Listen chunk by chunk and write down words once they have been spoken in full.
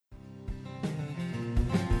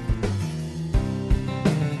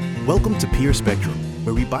Welcome to Peer Spectrum,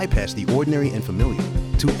 where we bypass the ordinary and familiar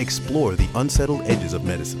to explore the unsettled edges of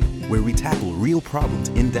medicine, where we tackle real problems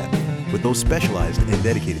in depth with those specialized and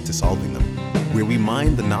dedicated to solving them, where we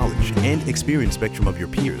mine the knowledge and experience spectrum of your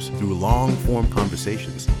peers through long-form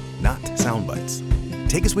conversations, not sound bites.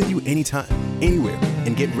 Take us with you anytime, anywhere,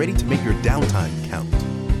 and get ready to make your downtime count.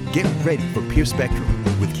 Get ready for Peer Spectrum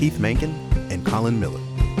with Keith Menken and Colin Miller.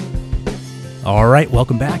 All right,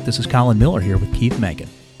 welcome back. This is Colin Miller here with Keith Menken.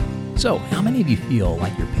 So, how many of you feel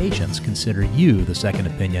like your patients consider you the second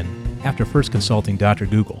opinion after first consulting Dr.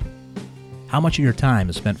 Google? How much of your time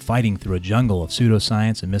is spent fighting through a jungle of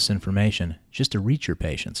pseudoscience and misinformation just to reach your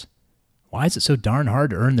patients? Why is it so darn hard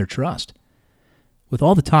to earn their trust? With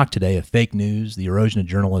all the talk today of fake news, the erosion of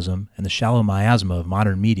journalism, and the shallow miasma of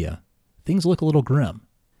modern media, things look a little grim.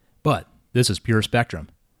 But this is Pure Spectrum.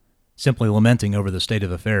 Simply lamenting over the state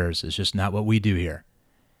of affairs is just not what we do here.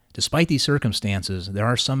 Despite these circumstances, there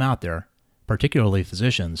are some out there, particularly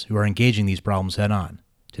physicians, who are engaging these problems head-on.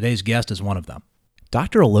 Today's guest is one of them.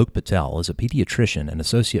 Dr. Alok Patel is a pediatrician and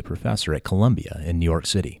associate professor at Columbia in New York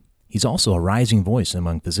City. He's also a rising voice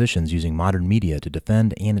among physicians using modern media to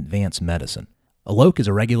defend and advance medicine. Alok is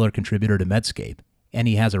a regular contributor to Medscape, and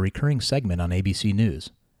he has a recurring segment on ABC News.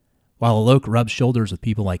 While Alok rubs shoulders with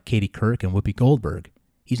people like Katie Couric and Whoopi Goldberg,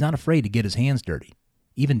 he's not afraid to get his hands dirty,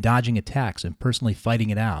 even dodging attacks and personally fighting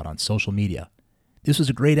it out on social media. This was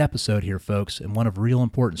a great episode here, folks, and one of real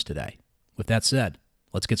importance today. With that said,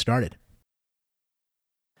 let's get started.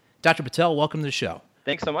 Dr. Patel, welcome to the show.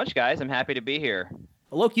 Thanks so much, guys. I'm happy to be here.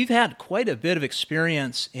 Alok, you've had quite a bit of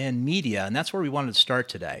experience in media, and that's where we wanted to start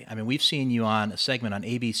today. I mean, we've seen you on a segment on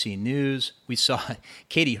ABC News. We saw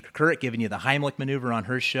Katie Couric giving you the Heimlich maneuver on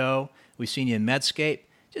her show. We've seen you in Medscape.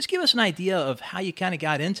 Just give us an idea of how you kind of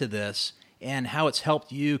got into this and how it's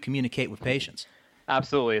helped you communicate with patients.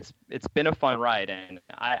 Absolutely. It's been a fun ride, and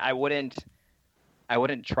I wouldn't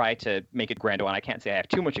try to make it grand one. I can't say I have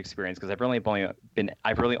too much experience because I've really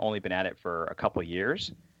only been at it for a couple of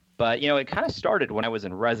years. But, it kind of started when I was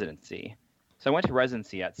in residency. So I went to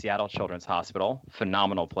residency at Seattle Children's Hospital,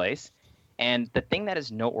 phenomenal place. And the thing that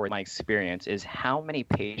is noteworthy in my experience is how many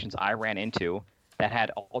patients I ran into that had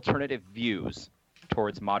alternative views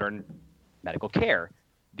towards modern medical care.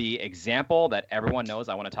 The example that everyone knows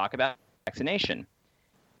I want to talk about, vaccination.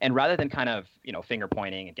 And rather than kind of, finger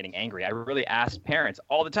pointing and getting angry, I really asked parents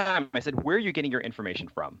all the time. I said, where are you getting your information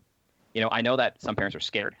from? I know that some parents are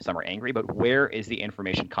scared, some are angry, but where is the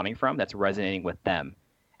information coming from that's resonating with them?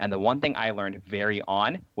 And the one thing I learned very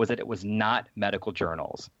on was that it was not medical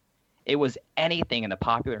journals. It was anything in the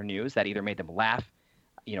popular news that either made them laugh,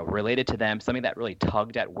 related to them, something that really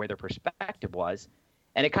tugged at where their perspective was.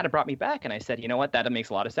 And it kind of brought me back, and I said, you know what, that makes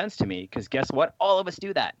a lot of sense to me, because guess what? All of us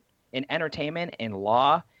do that. In entertainment, in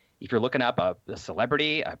law, if you're looking up a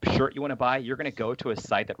celebrity, a shirt you want to buy, you're going to go to a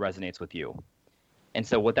site that resonates with you. And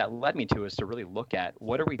so what that led me to is to really look at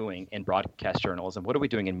what are we doing in broadcast journalism, what are we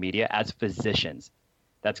doing in media as physicians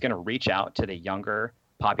that's going to reach out to the younger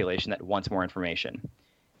population that wants more information.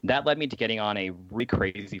 That led me to getting on a really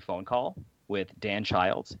crazy phone call with Dan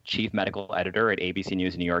Childs, chief medical editor at ABC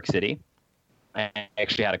News in New York City. I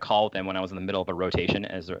actually had a call with him when I was in the middle of a rotation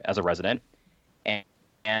as a resident. And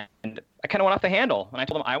I kind of went off the handle. And I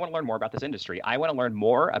told him, I want to learn more about this industry. I want to learn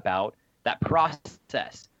more about that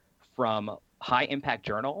process from high-impact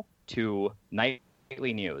journal to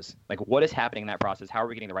nightly news. Like, what is happening in that process? How are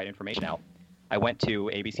we getting the right information out? I went to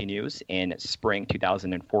ABC News in spring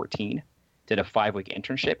 2014, did a 5-week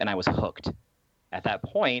internship, and I was hooked. At that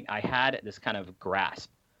point, I had this kind of grasp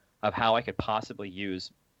of how I could possibly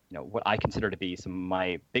use what I consider to be some of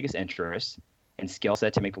my biggest interests and skill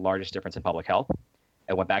set to make the largest difference in public health.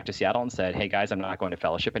 I went back to Seattle and said, hey, guys, I'm not going to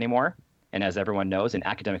fellowship anymore. And as everyone knows, in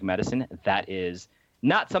academic medicine, that is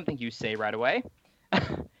not something you say right away.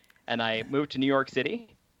 And I moved to New York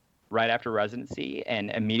City right after residency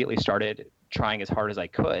and immediately started trying as hard as I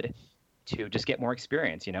could to just get more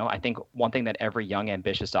experience. I think one thing that every young,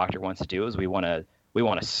 ambitious doctor wants to do is we want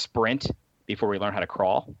to sprint before we learn how to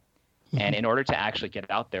crawl. And in order to actually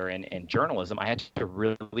get out there in journalism, I had to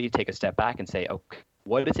really take a step back and say, okay,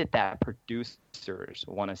 what is it that producers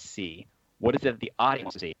want to see? What is it that the audience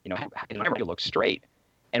wants to see? You look straight.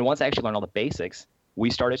 And once I actually learned all the basics, we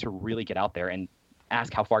started to really get out there and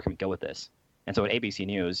ask how far can we go with this. And so at ABC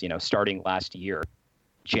News, starting last year,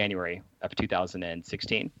 January of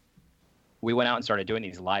 2016, we went out and started doing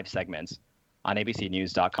these live segments on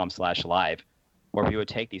abcnews.com/live, where we would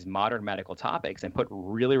take these modern medical topics and put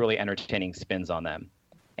really, really entertaining spins on them.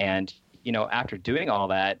 And, after doing all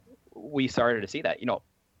that, we started to see that,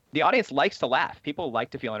 the audience likes to laugh. People like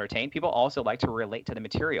to feel entertained. People also like to relate to the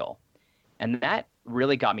material. And that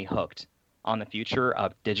really got me hooked on the future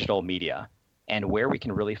of digital media and where we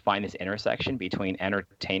can really find this intersection between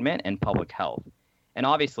entertainment and public health. And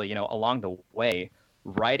obviously, along the way,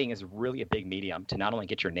 writing is really a big medium to not only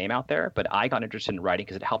get your name out there, but I got interested in writing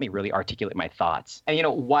because it helped me really articulate my thoughts. And,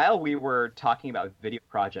 while we were talking about video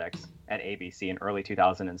projects at ABC in early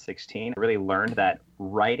 2016, I really learned that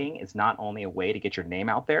writing is not only a way to get your name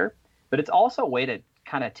out there, but it's also a way to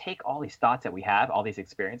kind of take all these thoughts that we have, all these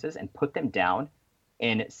experiences, and put them down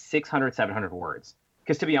in 600, 700 words.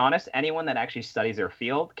 Because to be honest, anyone that actually studies their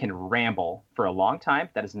field can ramble for a long time.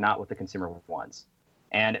 That is not what the consumer wants.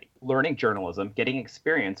 And learning journalism, getting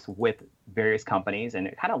experience with various companies,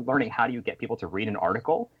 and kind of learning how do you get people to read an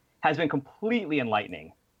article has been completely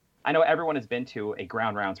enlightening. I know everyone has been to a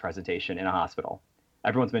ground rounds presentation in a hospital.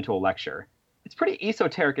 Everyone's been to a lecture. It's pretty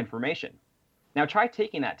esoteric information. Now try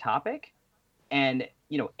taking that topic and,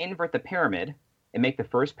 invert the pyramid and make the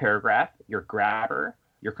first paragraph your grabber,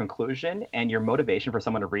 your conclusion, and your motivation for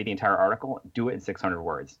someone to read the entire article. Do it in 600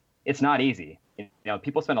 words. It's not easy.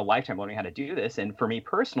 People spend a lifetime learning how to do this. And for me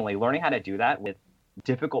personally, learning how to do that with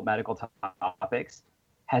difficult medical topics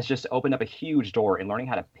has just opened up a huge door in learning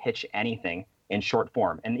how to pitch anything in short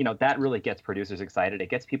form. And, that really gets producers excited. It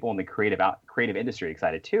gets people in the creative industry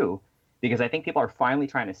excited too, because I think people are finally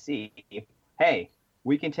trying to see, hey,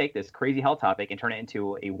 we can take this crazy health topic and turn it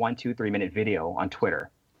into a 1, 2, 3 minute video on Twitter.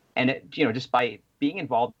 And just by being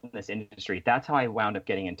involved in this industry, that's how I wound up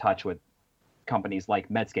getting in touch with companies like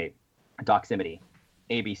Medscape, Doximity,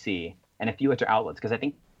 ABC, and a few other outlets, because I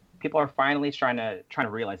think people are finally trying to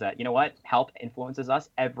realize that, health influences us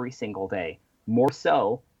every single day, more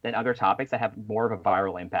so than other topics that have more of a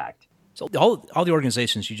viral impact. So all the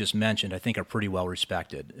organizations you just mentioned, I think, are pretty well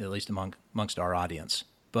respected, at least amongst our audience.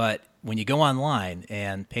 But when you go online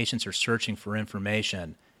and patients are searching for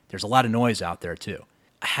information, there's a lot of noise out there too.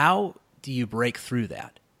 How do you break through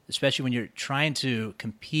that, especially when you're trying to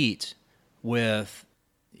compete with,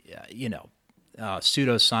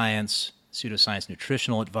 pseudoscience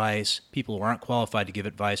nutritional advice, people who aren't qualified to give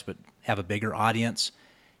advice but have a bigger audience?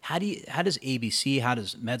 How does ABC, how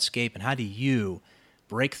does Medscape, and how do you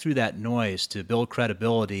break through that noise to build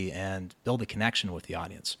credibility and build a connection with the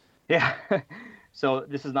audience? Yeah. So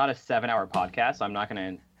this is not a 7-hour podcast, so I'm not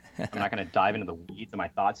going to dive into the weeds of my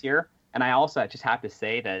thoughts here. And I also just have to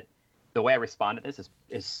say that the way I respond to this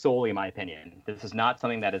is solely my opinion. This is not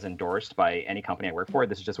something that is endorsed by any company I work for.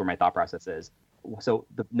 This is just where my thought process is. So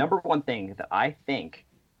the number one thing that I think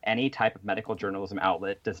any type of medical journalism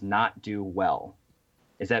outlet does not do well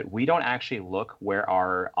is that we don't actually look where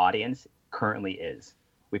our audience currently is.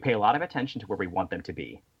 We pay a lot of attention to where we want them to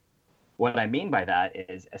be. What I mean by that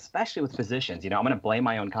is, especially with physicians, I'm going to blame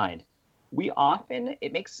my own kind.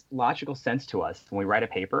 It makes logical sense to us when we write a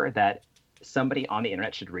paper that somebody on the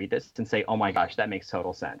internet should read this and say, oh my gosh, that makes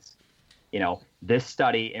total sense. This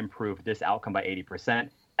study improved this outcome by 80%.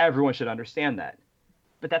 Everyone should understand that.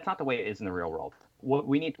 But that's not the way it is in the real world. What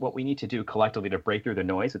we need to do collectively to break through the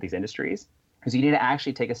noise with these industries is you need to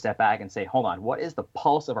actually take a step back and say, hold on, what is the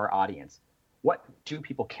pulse of our audience? What do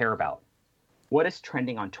people care about? What is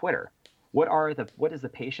trending on Twitter? What is the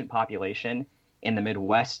patient population in the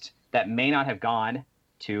Midwest that may not have gone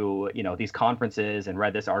to these conferences and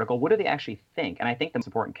read this article? What do they actually think? And I think the most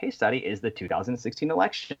important case study is the 2016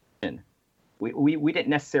 election. We didn't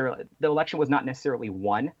necessarily, the election was not necessarily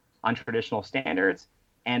won on traditional standards.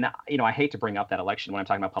 And I hate to bring up that election when I'm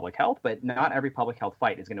talking about public health, but not every public health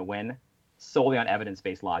fight is going to win solely on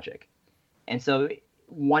evidence-based logic. And so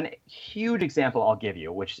one huge example I'll give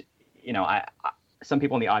you, which some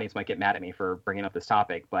people in the audience might get mad at me for bringing up this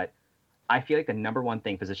topic, but I feel like the number one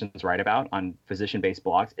thing physicians write about on physician-based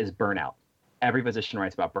blogs is burnout. Every physician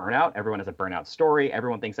writes about burnout. Everyone has a burnout story.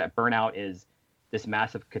 Everyone thinks that burnout is this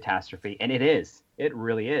massive catastrophe, and it is. It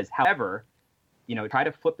really is. However, try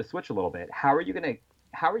to flip the switch a little bit. How are you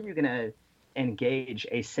gonna engage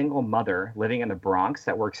a single mother living in the Bronx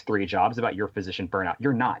that works 3 jobs about your physician burnout?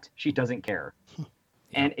 You're not. She doesn't care.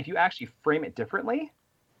 And if you actually frame it differently,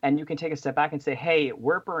 and you can take a step back and say, hey,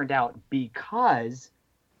 we're burned out because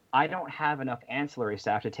I don't have enough ancillary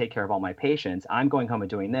staff to take care of all my patients. I'm going home and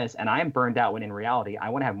doing this, and I'm burned out when in reality, I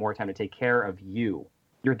want to have more time to take care of you.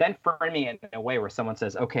 You're then framing it in a way where someone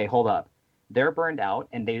says, okay, hold up. They're burned out,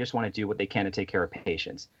 and they just want to do what they can to take care of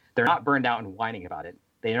patients. They're not burned out and whining about it.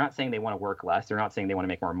 They're not saying they want to work less. They're not saying they want to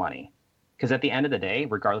make more money. Because at the end of the day,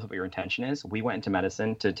 regardless of what your intention is, we went into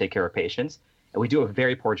medicine to take care of patients, and we do a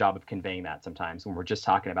very poor job of conveying that sometimes when we're just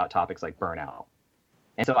talking about topics like burnout.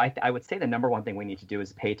 And so I would say the number one thing we need to do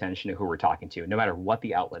is pay attention to who we're talking to, no matter what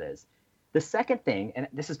the outlet is. The second thing, and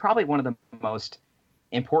this is probably one of the most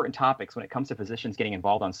important topics when it comes to physicians getting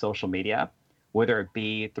involved on social media, whether it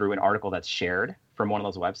be through an article that's shared from one of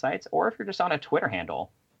those websites, or if you're just on a Twitter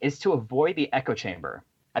handle, is to avoid the echo chamber.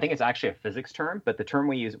 I think it's actually a physics term, but the term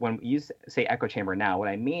we use when we say echo chamber now, what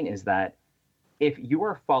I mean is that if you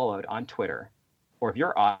are followed on Twitter, or if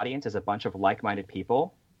your audience is a bunch of like-minded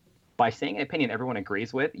people, by saying an opinion everyone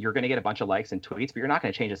agrees with, you're going to get a bunch of likes and tweets, but you're not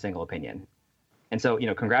going to change a single opinion. And so,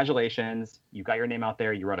 congratulations, you got your name out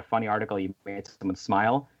there, you wrote a funny article, you made someone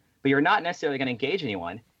smile, but you're not necessarily going to engage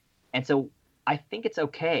anyone. And so I think it's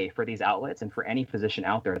okay for these outlets and for any physician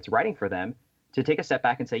out there that's writing for them to take a step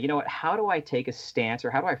back and say, you know what, how do I take a stance, or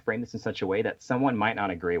how do I frame this in such a way that someone might not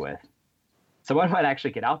agree with? Someone might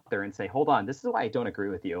actually get out there and say, hold on, this is why I don't agree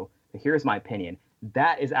with you, but here's my opinion.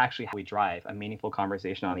 That is actually how we drive a meaningful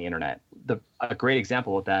conversation on the internet. A great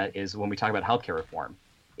example of that is when we talk about healthcare reform.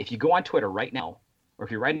 If you go on Twitter right now, or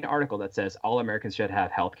if you write an article that says all Americans should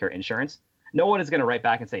have healthcare insurance, no one is going to write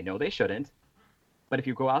back and say, no, they shouldn't. But if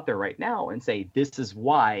you go out there right now and say, this is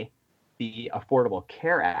why the Affordable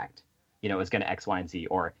Care Act, is going to X, Y, and Z,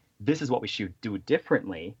 or this is what we should do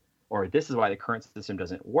differently, or this is why the current system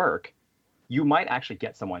doesn't work, you might actually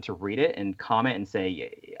get someone to read it and comment and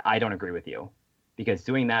say, I don't agree with you, because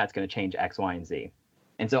doing that is going to change X, Y, and Z.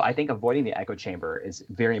 And so I think avoiding the echo chamber is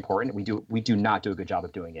very important. We do not do a good job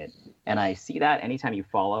of doing it. And I see that anytime you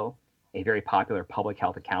follow a very popular public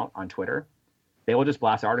health account on Twitter, they will just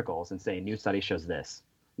blast articles and say, new study shows this.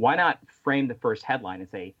 Why not frame the first headline and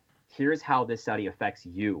say, here's how this study affects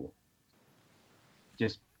you?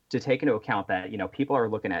 Just to take into account that, people are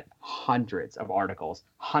looking at hundreds of articles,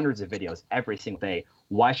 hundreds of videos every single day.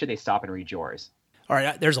 Why should they stop and read yours? All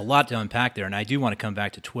right, there's a lot to unpack there, and I do want to come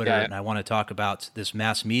back to Twitter, and I want to talk about this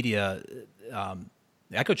mass media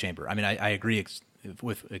echo chamber. I mean, I agree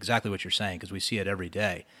with exactly what you're saying, because we see it every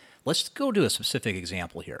day. Let's go to a specific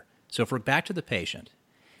example here. So if we're back to the patient,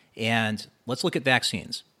 and let's look at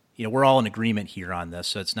vaccines. We're all in agreement here on this,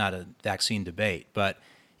 so it's not a vaccine debate. But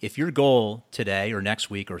if your goal today or next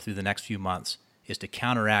week or through the next few months is to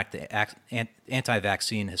counteract the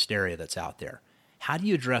anti-vaccine hysteria that's out there, how do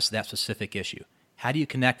you address that specific issue? How do you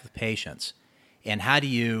connect with patients? And how do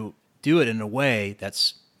you do it in a way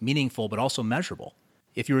that's meaningful but also measurable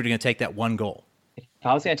if you were going to take that one goal? If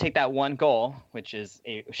I was going to take that one goal, which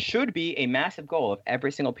should be a massive goal of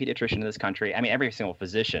every single pediatrician in this country, every single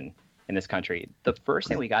physician in this country, the first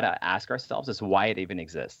thing we got to ask ourselves is why it even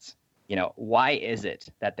exists. Why is it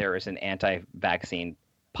that there is an anti-vaccine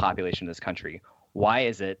population in this country? Why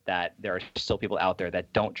is it that there are still people out there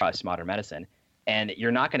that don't trust modern medicine? And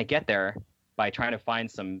you're not going to get there by trying to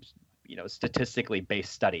find some, statistically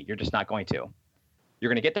based study. You're just not going to. You're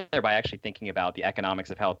going to get there by actually thinking about the economics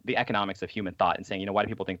of health, the economics of human thought, and saying, why do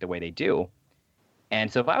people think the way they do?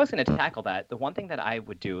 And so if I was going to tackle that, the one thing that I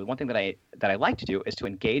would do, one thing that I like to do is to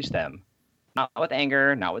engage them, not with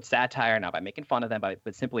anger, not with satire, not by making fun of them,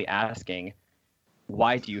 but simply asking,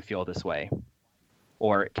 why do you feel this way?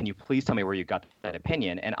 Or can you please tell me where you got that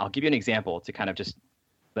opinion? And I'll give you an example to kind of just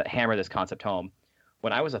hammer this concept home.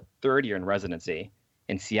 When I was a third year in residency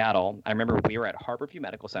in Seattle, I remember we were at Harborview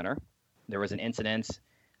Medical Center. There was an incident,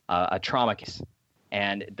 a trauma case,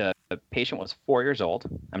 and the patient was 4 years old.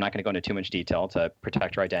 I'm not going to go into too much detail to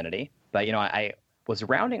protect her identity, but I was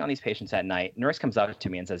rounding on these patients at night. Nurse comes up to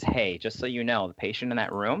me and says, hey, just so you know, the patient in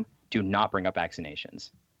that room, do not bring up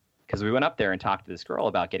vaccinations. Because we went up there and talked to this girl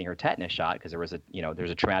about getting her tetanus shot because there was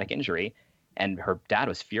there's a traumatic injury, and her dad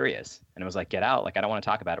was furious and was like, get out, I don't want to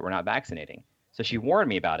talk about it. We're not vaccinating. So she warned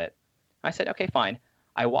me about it. I said, okay, fine.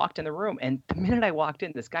 I walked in the room, and the minute I walked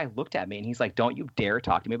in, this guy looked at me, and he's like, don't you dare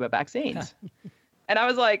talk to me about vaccines. And I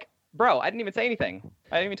was like, bro, I didn't even say anything.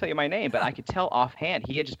 I didn't even tell you my name, but I could tell offhand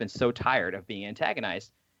he had just been so tired of being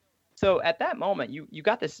antagonized. So at that moment, you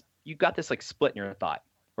got this split in your thought,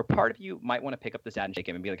 where part of you might want to pick up this dad and shake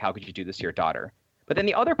him and be like, how could you do this to your daughter? But then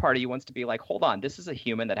the other part of you wants to be like, hold on, this is a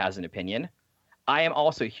human that has an opinion. I am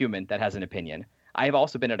also a human that has an opinion. I have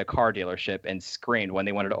also been at a car dealership and screamed when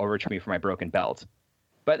they wanted to overturn me for my broken belt.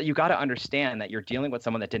 But you got to understand that you're dealing with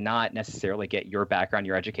someone that did not necessarily get your background,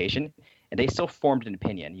 your education, and they still formed an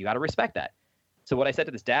opinion. You got to respect that. So what I said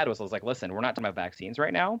to this dad was, I was like, listen, we're not talking about vaccines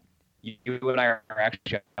right now. You and I are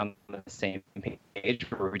actually on the same page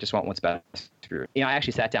where we just want what's best for you. I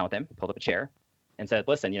actually sat down with him, pulled up a chair, and said,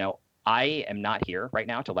 listen, I am not here right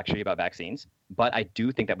now to lecture you about vaccines, but I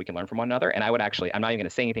do think that we can learn from one another. And I'm not even going to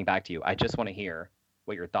say anything back to you. I just want to hear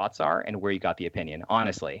what your thoughts are and where you got the opinion,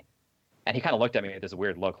 honestly. And he kind of looked at me with this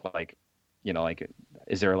weird look,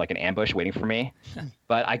 is there an ambush waiting for me?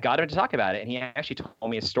 But I got him to talk about it. And he actually told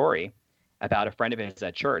me a story about a friend of his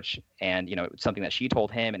at church and, something that she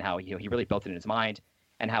told him and how he really built it in his mind.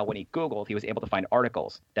 and how when he Googled, he was able to find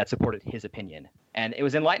articles that supported his opinion. And it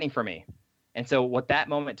was enlightening for me. And so what that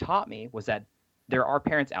moment taught me was that there are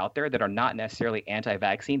parents out there that are not necessarily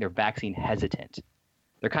anti-vaccine, they're vaccine hesitant.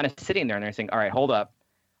 They're kind of sitting there and they're saying, all right, hold up.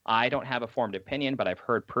 I don't have a formed opinion, but I've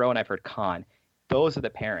heard pro and I've heard con. Those are the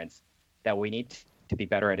parents that we need to be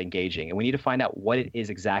better at engaging. And we need to find out what it is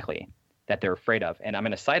exactly that they're afraid of. And I'm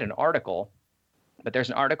going to cite an article, but there's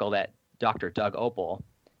an article that Dr. Doug Opel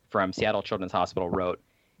from Seattle Children's Hospital wrote.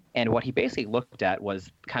 And what he basically looked at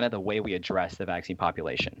was kind of the way we address the vaccine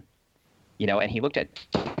population. And he looked at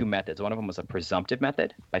two methods. One of them was a presumptive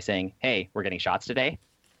method by saying, hey, we're getting shots today.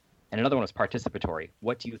 And another one was participatory.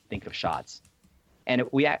 What do you think of shots? And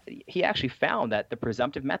he actually found that the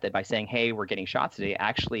presumptive method by saying, hey, we're getting shots today,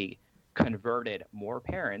 actually converted more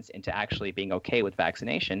parents into actually being okay with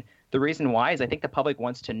vaccination. The reason why is I think the public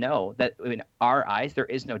wants to know that in our eyes, there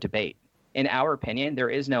is no debate. In our opinion, there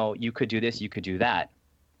is no, you could do this, you could do that.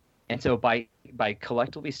 And so by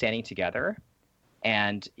collectively standing together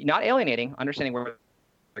and not alienating, understanding where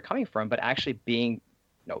they're coming from, but actually being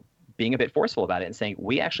a bit forceful about it and saying,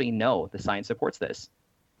 we actually know the science supports this.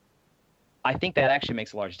 I think that actually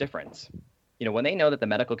makes a large difference. When they know that the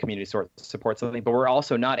medical community supports something, but we're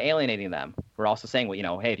also not alienating them. We're also saying,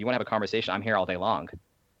 well, hey, if you want to have a conversation, I'm here all day long.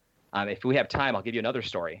 If we have time, I'll give you another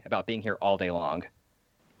story about being here all day long.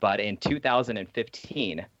 But in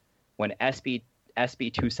 2015, when SB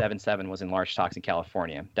 277 was in large talks in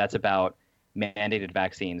California, that's about mandated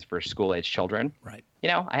vaccines for school-age children. Right.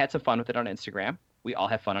 I had some fun with it on Instagram. We all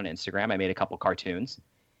have fun on Instagram. I made a couple cartoons.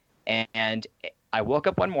 And I woke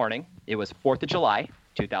up one morning. It was 4th of July,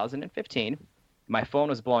 2015. My phone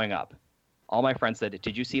was blowing up. All my friends said,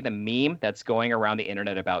 did you see the meme that's going around the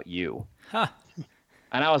internet about you? Huh.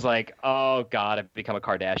 And I was like, oh, God, I've become a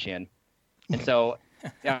Kardashian. And so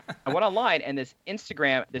I went online, and this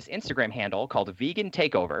Instagram handle called Vegan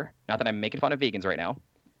Takeover, not that I'm making fun of vegans right now,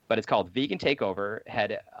 but it's called Vegan Takeover,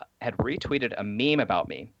 had retweeted a meme about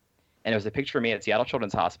me. And it was a picture of me at Seattle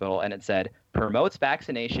Children's Hospital, and it said, promotes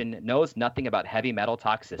vaccination, knows nothing about heavy metal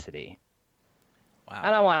toxicity. Wow.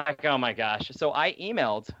 And I'm like, oh my gosh. So I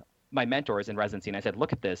emailed my mentors in residency, and I said,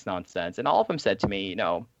 look at this nonsense. And all of them said to me,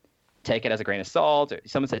 take it as a grain of salt.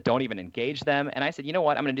 Someone said, don't even engage them. And I said, you know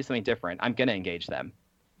what? I'm going to do something different. I'm going to engage them.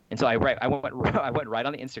 And so I went right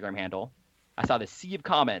on the Instagram handle. I saw the sea of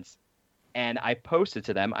comments, and I posted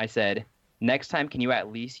to them. I said, next time, can you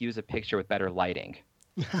at least use a picture with better lighting?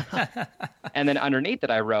 And then underneath it,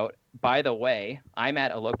 I wrote, by the way, I'm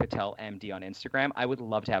at Alok Patel MD on Instagram. I would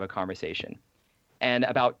love to have a conversation. And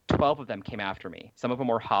about 12 of them came after me. Some of them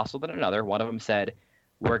were hostile than another. One of them said,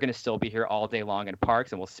 we're going to still be here all day long in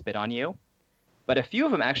parks and we'll spit on you. But a few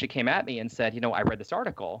of them actually came at me and said, I read this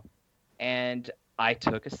article. And I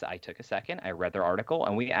took a second. I read their article,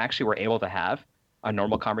 and we actually were able to have a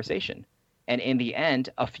normal conversation. And in the end,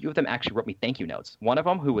 a few of them actually wrote me thank you notes. One of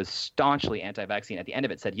them, who was staunchly anti-vaccine, at the end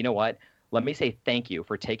of it said, you know what? Let me say thank you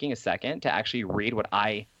for taking a second to actually read what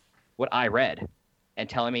I read and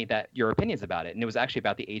telling me that your opinions about it. And it was actually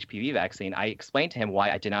about the HPV vaccine. I explained to him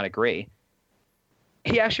why I did not agree.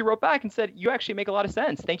 He actually wrote back and said, you actually make a lot of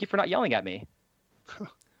sense. Thank you for not yelling at me.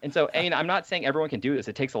 And so, I'm not saying everyone can do this.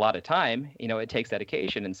 It takes a lot of time. It takes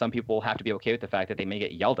dedication. And some people have to be okay with the fact that they may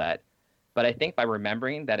get yelled at. But I think by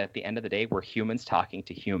remembering that at the end of the day, we're humans talking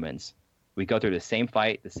to humans. We go through the same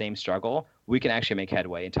fight, the same struggle. We can actually make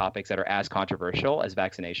headway in topics that are as controversial as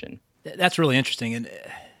vaccination. That's really interesting. And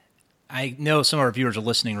I know some of our viewers are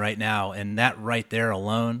listening right now, and that right there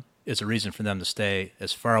alone is a reason for them to stay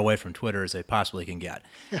as far away from Twitter as they possibly can get.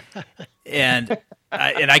 And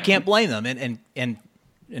I can't blame them. And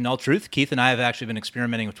in all truth, Keith and I have actually been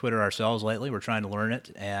experimenting with Twitter ourselves lately. We're trying to learn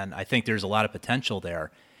it, and I think there's a lot of potential there.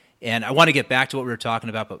 And I want to get back to what we were talking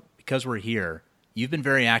about, but because we're here, you've been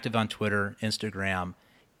very active on Twitter, Instagram.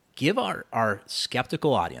 Give our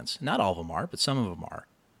skeptical audience, not all of them are, but some of them are,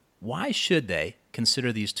 why should they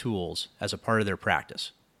consider these tools as a part of their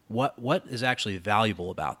practice? What is actually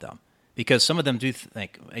valuable about them? Because some of them do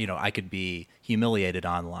think, I could be humiliated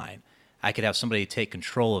online. I could have somebody take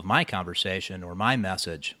control of my conversation or my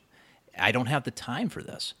message. I don't have the time for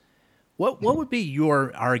this. What would be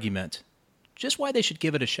your argument just why they should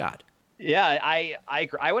give it a shot? Yeah,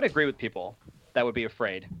 I would agree with people that would be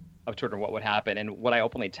afraid of Twitter and what would happen. And what I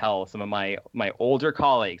openly tell some of my older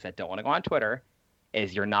colleagues that don't want to go on Twitter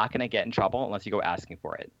is you're not going to get in trouble unless you go asking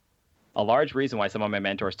for it. A large reason why some of my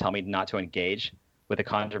mentors tell me not to engage with a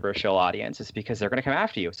controversial audience is because they're going to come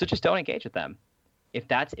after you. So just don't engage with them. If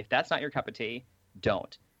that's not your cup of tea,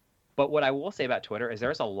 don't. But what I will say about Twitter is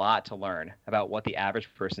there's a lot to learn about what the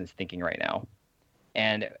average person is thinking right now.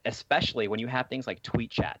 And especially when you have things like tweet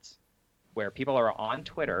chats. where people are on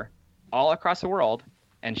Twitter all across the world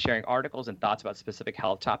and sharing articles and thoughts about specific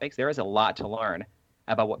health topics, there is a lot to learn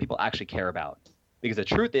about what people actually care about. Because the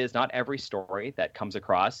truth is, not every story that comes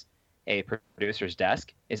across a producer's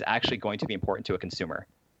desk is actually going to be important to a consumer.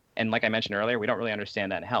 And like I mentioned earlier, we don't really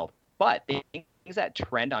understand that in health. But things that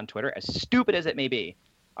trend on Twitter, as stupid as it may be,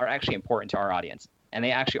 are actually important to our audience. And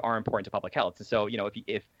they actually are important to public health. And so,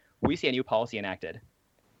 if we see a new policy enacted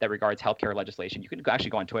that regards healthcare legislation, you can actually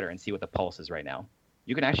go on Twitter and see what the pulse is right now.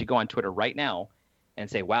 You can actually go on Twitter right now and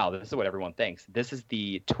say, wow, this is what everyone thinks. This is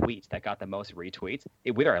the tweet that got the most retweets.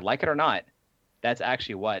 Whether I like it or not, that's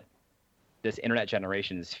actually what this internet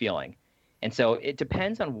generation is feeling. And so it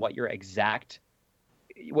depends on what your exact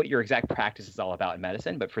practice is all about in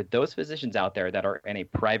medicine. But for those physicians out there that are in a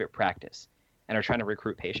private practice and are trying to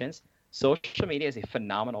recruit patients, social media is a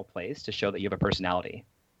phenomenal place to show that you have a personality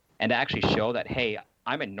and to actually show that, hey,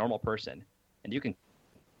 I'm a normal person and you can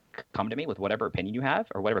come to me with whatever opinion you have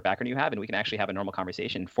or whatever background you have, and we can actually have a normal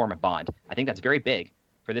conversation and form a bond. I think that's very big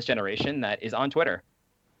for this generation that is on Twitter.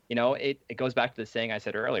 It goes back to the saying I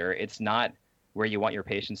said earlier. It's not where you want your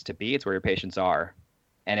patients to be, it's where your patients are.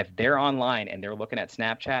 And if they're online and they're looking at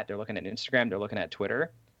Snapchat, they're looking at Instagram, they're looking at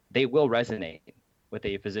Twitter, they will resonate with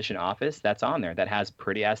a physician office that's on there that has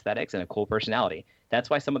pretty aesthetics and a cool personality. That's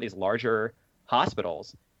why some of these larger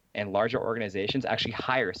hospitals and larger organizations actually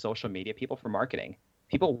hire social media people for marketing.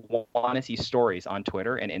 People want to see stories on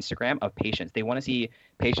Twitter and Instagram of patients. They want to see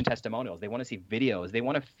patient testimonials. They want to see videos. They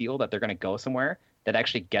want to feel that they're going to go somewhere that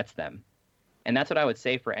actually gets them. And that's what I would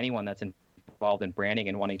say for anyone that's involved in branding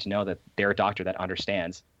and wanting to know that they're a doctor that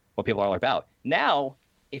understands what people are all about. Now,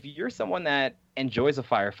 if you're someone that enjoys a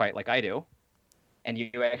firefight like I do, and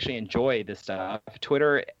you actually enjoy this stuff,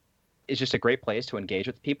 Twitter is just a great place to engage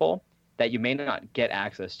with people that you may not get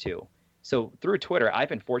access to. So through Twitter, I've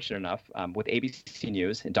been fortunate enough with ABC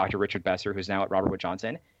News and Dr. Richard Besser, who's now at Robert Wood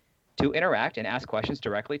Johnson, to interact and ask questions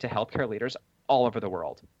directly to healthcare leaders all over the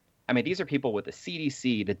world. I mean, these are people with the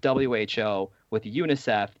CDC, the WHO, with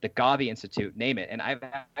UNICEF, the Gavi Institute, name it. And I've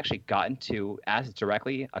actually gotten to ask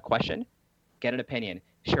directly a question, get an opinion,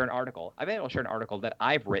 share an article. I've been able to share an article that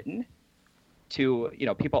I've written to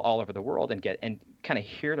people all over the world and kind of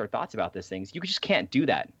hear their thoughts about these things. You just can't do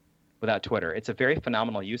that without Twitter. It's a very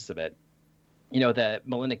phenomenal use of it. The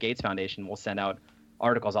Melinda Gates Foundation will send out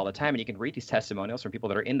articles all the time, and you can read these testimonials from people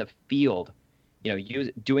that are in the field,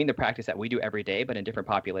 doing the practice that we do every day, but in different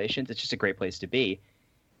populations. It's just a great place to be.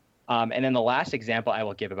 And then the last example I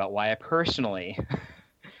will give about why I personally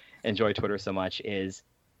enjoy Twitter so much is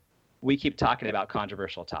we keep talking about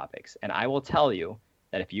controversial topics. And I will tell you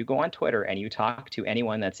that if you go on Twitter and you talk to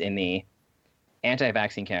anyone that's in the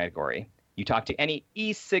anti-vaccine category, you talk to any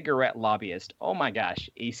e-cigarette lobbyist, oh my gosh,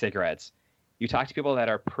 e-cigarettes. You talk to people that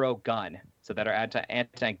are pro-gun, so that are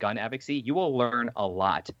anti-gun advocacy, you will learn a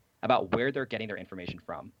lot about where they're getting their information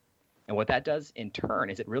from. And what that does in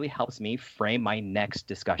turn is it really helps me frame my next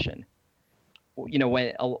discussion.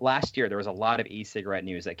 When last year there was a lot of e-cigarette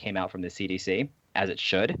news that came out from the CDC, as it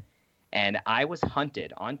should, and I was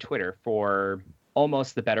hunted on Twitter for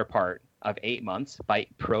almost the better part of 8 months by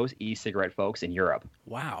pro e-cigarette folks in Europe.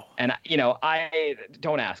 Wow. And I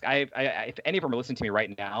don't ask. If any of them are listening to me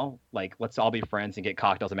right now, like, let's all be friends and get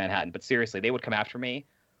cocktails in Manhattan. But seriously, they would come after me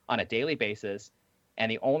on a daily basis.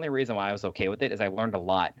 And the only reason why I was okay with it is I learned a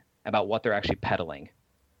lot about what they're actually peddling,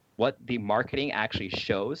 what the marketing actually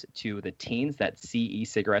shows to the teens that see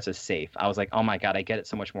e-cigarettes as safe. I was like, oh my God, I get it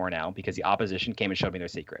so much more now because the opposition came and showed me their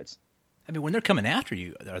secrets. I mean, when they're coming after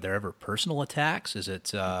you, are there ever personal attacks? Is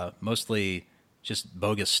it mostly just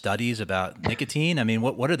bogus studies about nicotine? I mean,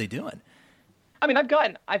 what are they doing? I mean, I've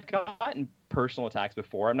gotten personal attacks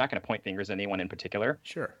before. I'm not going to point fingers at anyone in particular.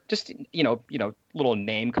 Sure. Just little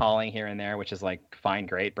name calling here and there, which is like fine,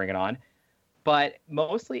 great, bring it on. But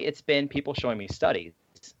mostly it's been people showing me studies,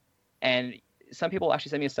 and some people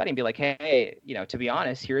actually send me a study and be like, hey, to be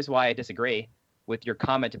honest, here's why I disagree with your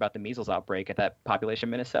comment about the measles outbreak at that population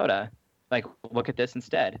in Minnesota. Like, look at this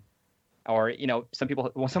instead. Or,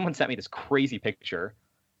 someone sent me this crazy picture,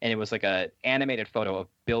 and it was like a animated photo of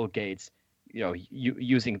Bill Gates,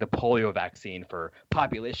 using the polio vaccine for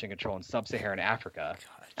population control in sub-Saharan Africa.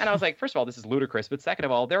 God. And I was like, first of all, this is ludicrous. But second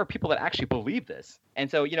of all, there are people that actually believe this. And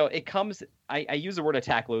so, it comes, I use the word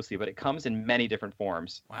attack loosely, but it comes in many different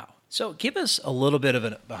forms. Wow. So give us a little bit of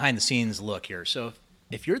a behind-the-scenes look here. So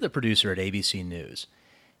if you're the producer at ABC News,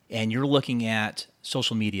 and you're looking at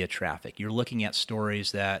social media traffic, you're looking at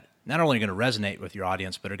stories that not only are going to resonate with your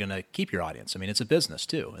audience, but are going to keep your audience. I mean, it's a business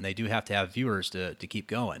too, and they do have to have viewers to keep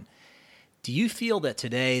going. Do you feel that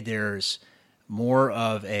today there's more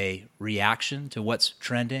of a reaction to what's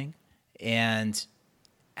trending? And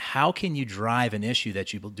how can you drive an issue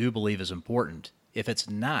that you do believe is important if it's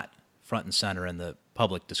not front and center in the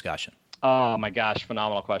public discussion? Oh my gosh,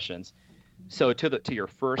 phenomenal questions. So to your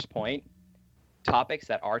first point, topics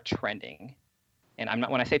that are trending, and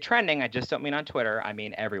when I say trending, I just don't mean on Twitter, I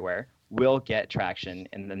mean everywhere, will get traction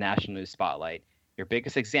in the national news spotlight. Your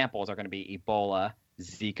biggest examples are going to be Ebola,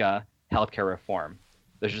 Zika, healthcare reform.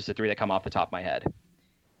 Those are just the three that come off the top of my head.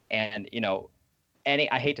 And,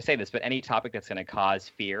 I hate to say this, but any topic that's going to cause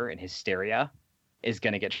fear and hysteria is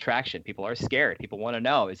going to get traction. People are scared. People want to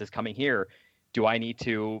know, is this coming here? Do I need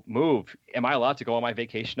to move? Am I allowed to go on my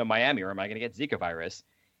vacation to Miami, or am I going to get Zika virus?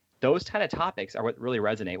 Those kind of topics are what really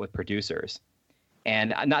resonate with producers.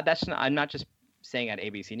 And I'm not just saying at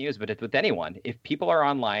ABC News, but it's with anyone. If people are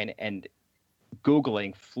online and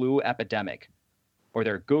Googling flu epidemic, or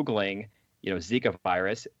they're Googling, Zika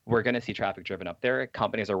virus, we're going to see traffic driven up there.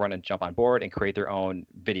 Companies are going to jump on board and create their own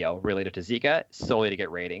video related to Zika solely to get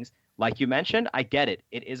ratings. Like you mentioned, I get it.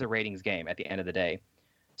 It is a ratings game at the end of the day.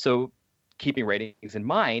 So keeping ratings in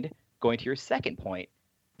mind, going to your second point,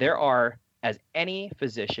 there are, as any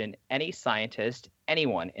physician, any scientist,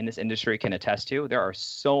 anyone in this industry can attest to, there are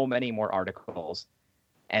so many more articles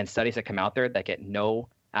and studies that come out there that get no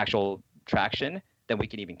actual traction than we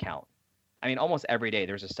can even count. I mean, almost every day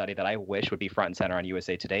there's a study that I wish would be front and center on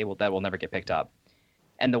USA Today that will never get picked up.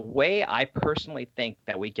 And the way I personally think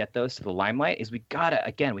that we get those to the limelight is we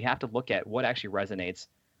have to look at what actually resonates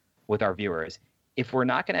with our viewers. If we're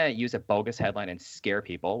not going to use a bogus headline and scare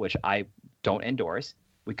people, which I don't endorse,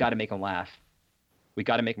 we got to make them laugh. We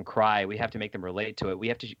got to make them cry. We have to make them relate to it. We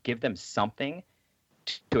have to give them something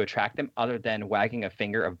to attract them other than wagging a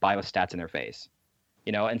finger of biostats in their face.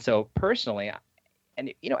 And so personally,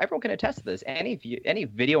 and everyone can attest to this, any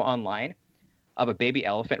video online of a baby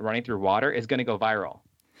elephant running through water is going to go viral.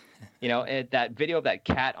 That video of that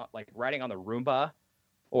cat like riding on the Roomba,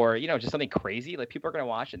 or just something crazy, like people are going to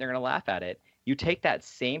watch it and they're going to laugh at it. You take that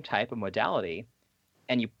same type of modality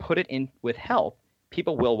and you put it in with health,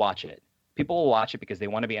 people will watch it. People will watch it because they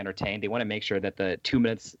want to be entertained. They want to make sure that the 2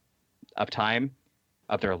 minutes of time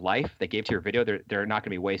of their life they gave to your video, they're not going to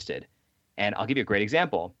be wasted. And I'll give you a great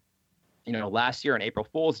example. Last year on April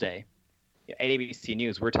Fool's Day, at ABC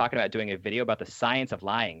News, we were talking about doing a video about the science of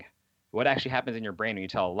lying. What actually happens in your brain when you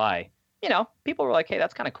tell a lie? People were like, hey,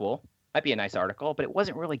 that's kind of cool. Might be a nice article, but it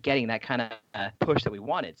wasn't really getting that kind of push that we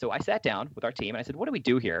wanted. So I sat down with our team and I said, what do we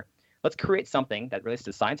do here? Let's create something that relates to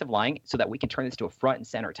the science of lying so that we can turn this to a front and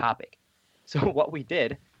center topic. So what we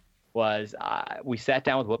did was we sat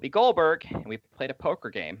down with Whoopi Goldberg and we played a poker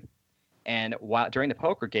game. And during the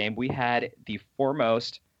poker game, we had the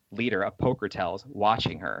foremost leader of Poker Tells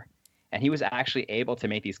watching her. And he was actually able to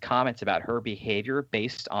make these comments about her behavior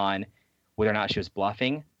based on whether or not she was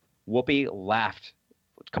bluffing. Whoopi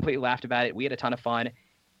completely laughed about it. We had a ton of fun.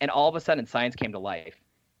 And all of a sudden, science came to life.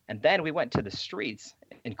 And then we went to the streets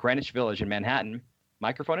in Greenwich Village in Manhattan,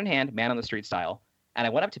 microphone in hand, man on the street style. And I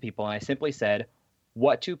went up to people and I simply said,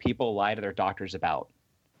 what do people lie to their doctors about?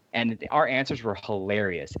 And our answers were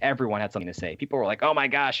hilarious. Everyone had something to say. People were like, oh my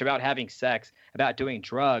gosh, about having sex, about doing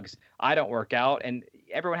drugs. I don't work out. And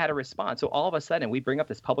everyone had a response. So all of a sudden, we bring up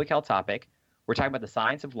this public health topic. We're talking about the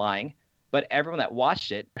science of lying. But everyone that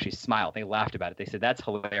watched it actually smiled. They laughed about it. They said, that's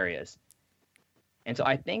hilarious. And so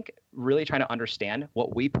I think really trying to understand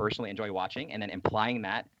what we personally enjoy watching and then applying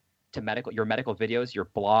that to your medical videos, your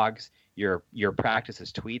blogs, your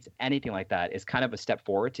practices, tweets, anything like that is kind of a step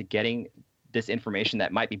forward to getting this information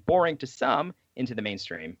that might be boring to some into the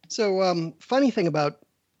mainstream. So funny thing about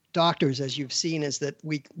doctors, as you've seen, is that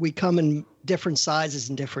we come in different sizes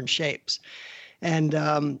and different shapes.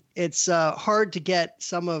 And it's hard to get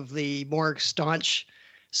some of the more staunch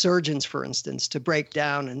surgeons, for instance, to break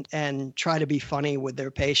down and try to be funny with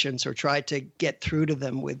their patients or try to get through to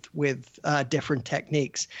them with different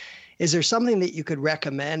techniques. Is there something that you could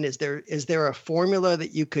recommend? Is there a formula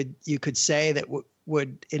that you could say that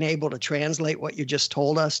would enable to translate what you just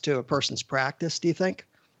told us to a person's practice, do you think?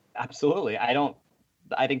 Absolutely.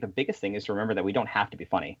 I think the biggest thing is to remember that we don't have to be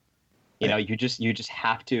funny. You just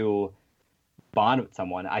have to bond with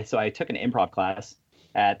someone. I took an improv class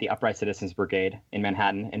at the Upright Citizens Brigade in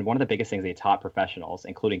Manhattan, and one of the biggest things they taught professionals,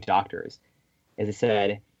 including doctors, is they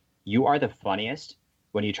said, you are the funniest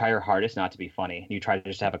when you try your hardest not to be funny. You try to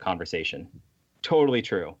just have a conversation. Totally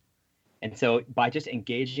true. And so by just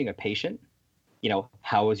engaging a patient,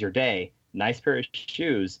 how was your day? Nice pair of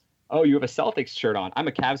shoes. Oh, you have a Celtics shirt on. I'm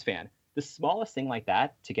a Cavs fan. The smallest thing like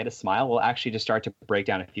that to get a smile will actually just start to break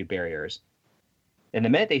down a few barriers. And the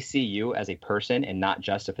minute they see you as a person and not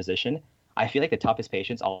just a physician, I feel like the toughest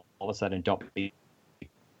patients all of a sudden don't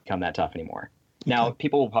become that tough anymore. Now,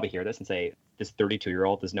 people will probably hear this and say, this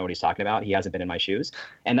 32-year-old doesn't know what he's talking about. He hasn't been in my shoes.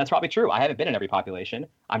 And that's probably true. I haven't been in every population.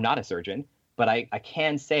 I'm not a surgeon. But I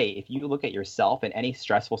can say, if you look at yourself in any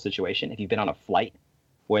stressful situation, if you've been on a flight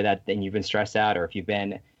then you've been stressed out, or if you've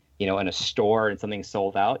been, in a store and something's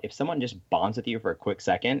sold out, if someone just bonds with you for a quick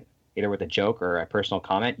second, either with a joke or a personal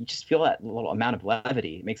comment, you just feel that little amount of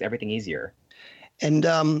levity. It makes everything easier. And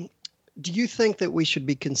do you think that we should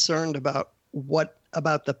be concerned about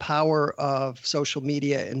the power of social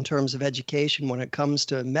media in terms of education when it comes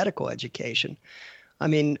to medical education? I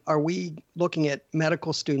mean, are we looking at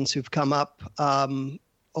medical students who've come up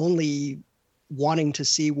only wanting to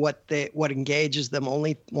see what engages them,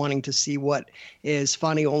 only wanting to see what is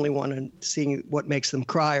funny, only wanting to see what makes them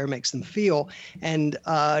cry or makes them feel, and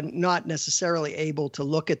not necessarily able to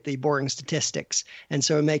look at the boring statistics, and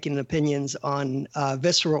so making opinions on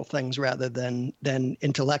visceral things rather than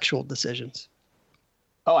intellectual decisions?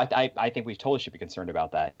 Oh, I think we totally should be concerned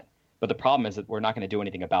about that. But the problem is that we're not going to do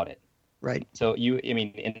anything about it. Right. So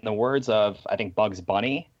in the words of, I think, Bugs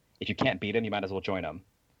Bunny, if you can't beat him, you might as well join him.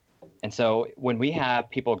 And so when we have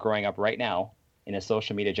people growing up right now in a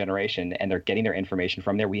social media generation and they're getting their information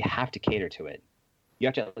from there, we have to cater to it. You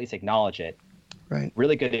have to at least acknowledge it. Right.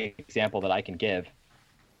 Really good example that I can give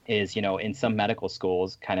is, in some medical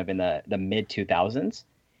schools kind of in the mid 2000s,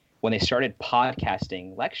 when they started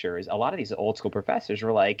podcasting lectures, a lot of these old school professors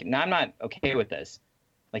were like, no, I'm not okay with this.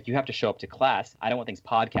 Like, you have to show up to class. I don't want things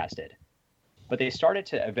podcasted. But they started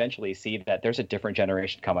to eventually see that there's a different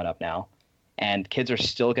generation coming up now. And kids are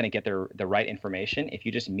still going to get the right information if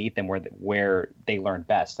you just meet them where they learn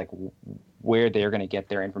best, like where they're going to get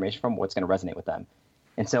their information from, what's going to resonate with them.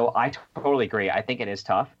 And so I totally agree. I think it is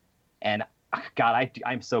tough. And God,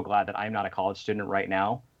 I'm so glad that I'm not a college student right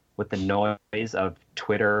now with the noise of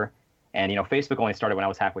Twitter. And, Facebook only started when I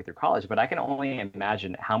was halfway through college, but I can only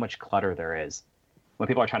imagine how much clutter there is when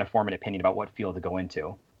people are trying to form an opinion about what field to go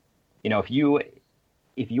into. If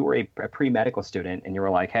you were a pre-medical student and you were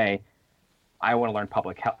like, hey, I want to learn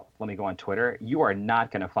public health, let me go on Twitter, you are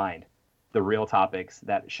not going to find the real topics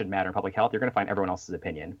that should matter in public health. You're going to find everyone else's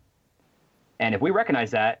opinion. And if we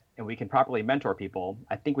recognize that and we can properly mentor people,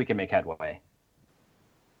 I think we can make headway.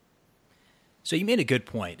 So you made a good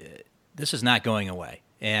point. This is not going away.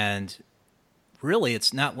 And really,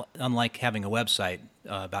 it's not unlike having a website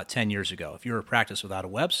about 10 years ago. If you were a practice without a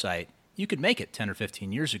website, you could make it 10 or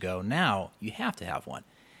 15 years ago. Now you have to have one.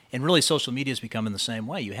 And really, social media is becoming the same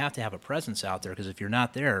way. You have to have a presence out there, because if you're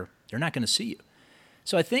not there, they're not going to see you.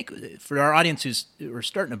 So I think for our audience who are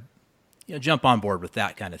starting to jump on board with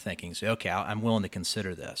that kind of thinking, say, okay, I'm willing to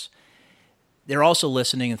consider this. They're also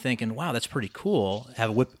listening and thinking, wow, that's pretty cool.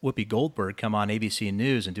 Have Whoopi Goldberg come on ABC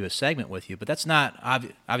News and do a segment with you. But that's not,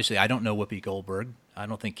 obviously, I don't know Whoopi Goldberg. I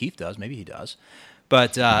don't think Keith does. Maybe he does.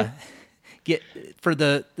 But for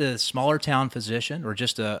the smaller town physician, or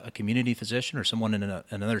just a community physician, or someone in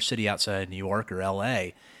another city outside New York or LA,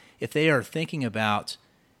 if they are thinking about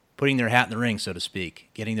putting their hat in the ring, so to speak,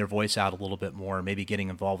 getting their voice out a little bit more, maybe getting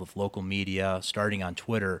involved with local media, starting on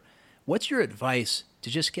Twitter, what's your advice to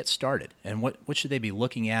just get started? And what should they be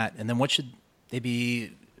looking at? And then what should they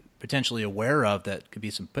be potentially aware of that could be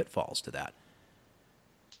some pitfalls to that?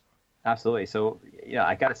 Absolutely. So,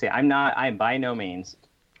 I got to say, I'm by no means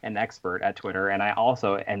an expert at Twitter. And I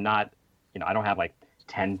also am not, I don't have like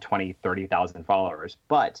 10, 20, 30,000 followers.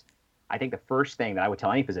 But I think the first thing that I would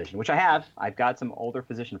tell any physician, which I've got some older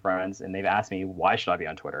physician friends, and they've asked me, why should I be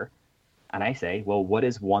on Twitter? And I say, well, what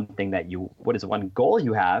is one goal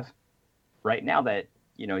you have right now that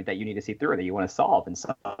you need to see through, that you want to solve? And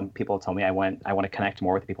some people tell me I want to connect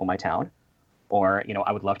more with people in my town, or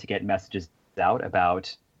I would love to get messages out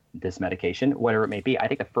about this medication, whatever it may be. I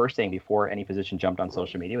think the first thing before any physician jumped on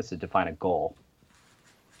social media was to define a goal.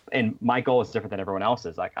 And my goal is different than everyone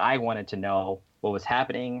else's. Like, I wanted to know what was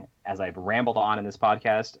happening, as I've rambled on in this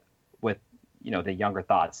podcast, with the younger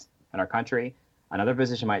thoughts in our country. Another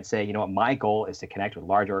physician might say, my goal is to connect with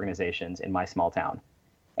large organizations in my small town.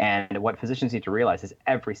 And what physicians need to realize is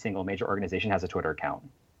every single major organization has a Twitter account.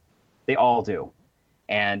 They all do.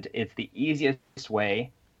 And it's the easiest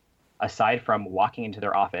way, aside from walking into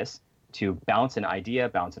their office, to bounce an idea,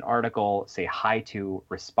 bounce an article, say hi to,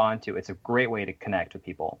 respond to. It's a great way to connect with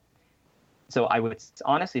people. So I would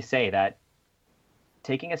honestly say that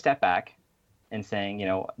taking a step back and saying,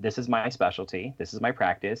 this is my specialty, this is my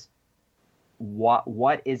practice,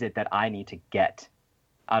 what is it that I need to get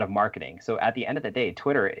out of marketing? So at the end of the day,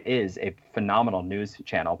 Twitter is a phenomenal news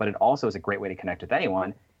channel, but it also is a great way to connect with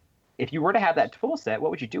anyone. If you were to have that tool set, what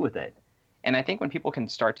would you do with it? And I think when people can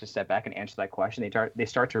start to step back and answer that question, they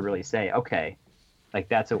start to really say, okay, like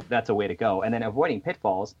that's a way to go. And then avoiding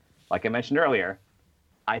pitfalls, like I mentioned earlier,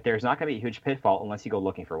 there's not going to be a huge pitfall unless you go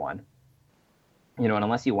looking for one. And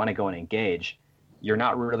unless you want to go and engage, you're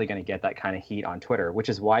not really going to get that kind of heat on Twitter, which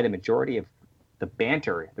is why the majority of the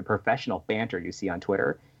banter, the professional banter you see on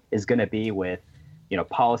Twitter is going to be with,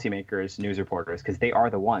 policymakers, news reporters, because they are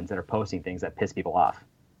the ones that are posting things that piss people off.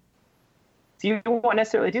 So you won't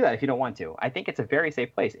necessarily do that if you don't want to. I think it's a very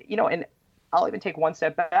safe place. And I'll even take one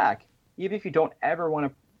step back. Even if you don't ever want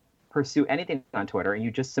to pursue anything on Twitter and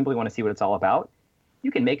you just simply want to see what it's all about,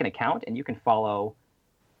 you can make an account and you can follow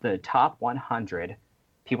the top 100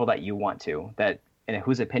 people that you want to, and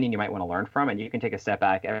whose opinion you might want to learn from, and you can take a step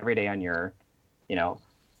back every day on your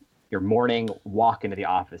morning walk into the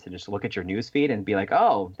office and just look at your news feed and be like,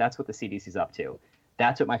 oh, that's what the CDC's up to.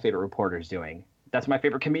 That's what my favorite reporter is doing. That's what my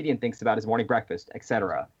favorite comedian thinks about his morning breakfast,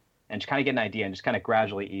 etc. And just kind of get an idea and just kind of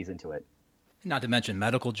gradually ease into it. Not to mention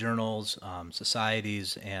medical journals,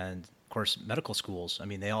 societies, and of course medical schools. I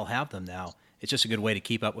mean, they all have them now. It's just a good way to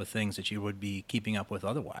keep up with things that you would be keeping up with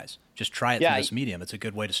otherwise. Just try it through this medium. It's a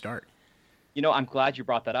good way to start. I'm glad you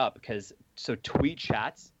brought that up because tweet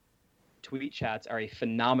chats are a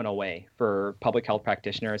phenomenal way for public health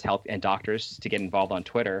practitioners, health and doctors to get involved on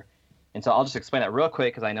Twitter. And so I'll just explain that real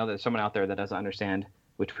quick because I know there's someone out there that doesn't understand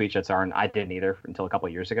what tweet chats are, and I didn't either until a couple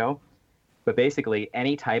of years ago. But basically,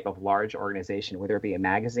 any type of large organization, whether it be a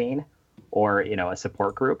magazine or a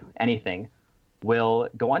support group, anything, will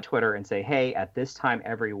go on Twitter and say, hey, at this time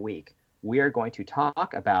every week, we are going to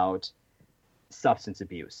talk about substance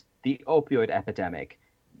abuse, the opioid epidemic,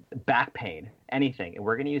 back pain, anything. And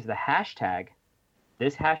we're going to use this hashtag,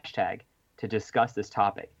 to discuss this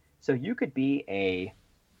topic. So you could be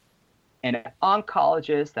an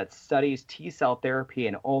oncologist that studies T-cell therapy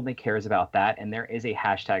and only cares about that, and there is a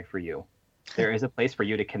hashtag for you. There is a place for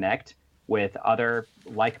you to connect with other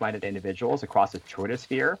like-minded individuals across the Twitter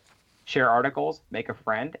sphere, share articles, make a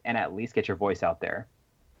friend, and at least get your voice out there.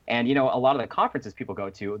 And, a lot of the conferences people go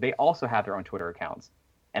to, they also have their own Twitter accounts.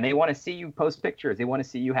 And they want to see you post pictures. They want to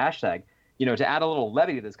see you hashtag. To add a little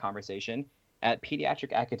levity to this conversation, at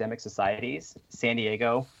Pediatric Academic Societies, San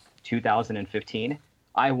Diego, 2015,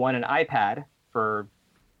 I won an iPad for,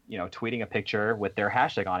 tweeting a picture with their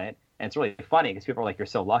hashtag on it. And it's really funny because people are like, you're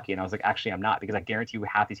so lucky. And I was like, actually, I'm not, because I guarantee you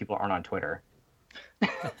half these people aren't on Twitter.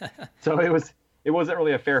 So it wasn't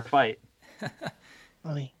really a fair fight.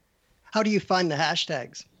 Funny. How do you find the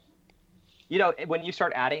hashtags? When you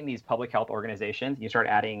start adding these public health organizations, you start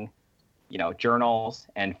adding, journals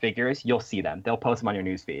and figures, you'll see them. They'll post them on your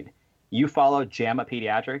newsfeed. You follow JAMA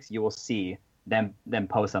Pediatrics, you will see them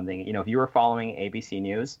post something. If you were following ABC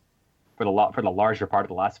News for the larger part of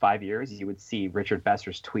the last 5 years, you would see Richard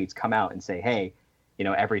Besser's tweets come out and say, hey,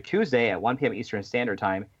 every Tuesday at 1 p.m. Eastern Standard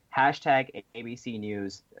Time, hashtag ABC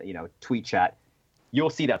News, tweet chat. You'll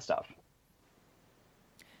see that stuff.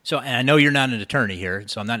 So, and I know you're not an attorney here,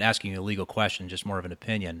 so I'm not asking you a legal question, just more of an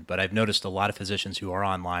opinion, but I've noticed a lot of physicians who are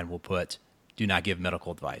online will put, do not give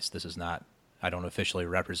medical advice. This is not, I don't officially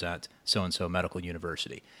represent so-and-so medical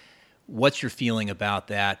university. What's your feeling about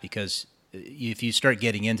that? Because if you start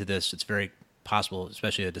getting into this, it's very possible,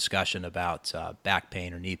 especially a discussion about back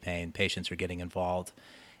pain or knee pain, patients are getting involved,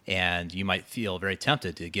 and you might feel very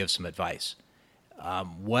tempted to give some advice.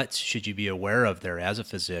 What should you be aware of there as a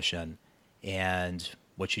physician, and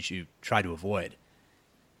what should you try to avoid?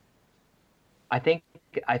 I think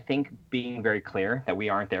being very clear that we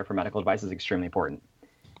aren't there for medical advice is extremely important.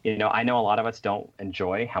 I know a lot of us don't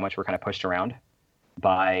enjoy how much we're kind of pushed around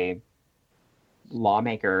by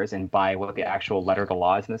lawmakers and by what the actual letter of the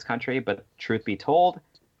law is in this country. But truth be told,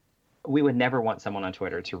 we would never want someone on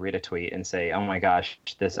Twitter to read a tweet and say, oh my gosh,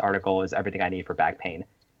 this article is everything I need for back pain,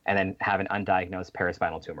 and then have an undiagnosed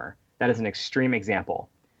paraspinal tumor. That is an extreme example.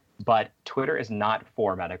 But Twitter is not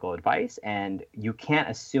for medical advice, and you can't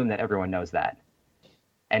assume that everyone knows that.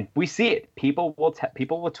 And we see it. People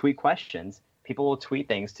will tweet questions. People will tweet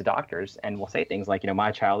things to doctors and will say things like,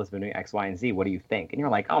 my child has been doing X, Y, and Z. What do you think? And you're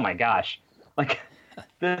like, oh my gosh,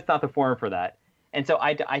 this is not the forum for that. And so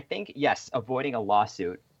I think, yes, avoiding a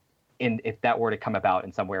lawsuit, if that were to come about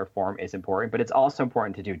in some way or form, is important. But it's also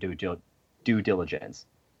important to do due diligence,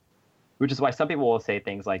 which is why some people will say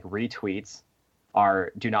things like retweets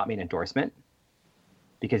do not mean endorsement,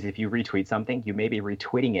 because if you retweet something, you may be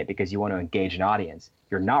retweeting it because you want to engage an audience.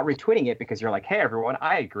 You're not retweeting it because you're like, hey, everyone,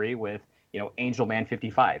 I agree with, Angel Man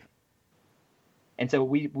 55. And so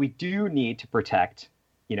we do need to protect,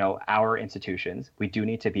 our institutions. We do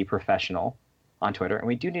need to be professional on Twitter, and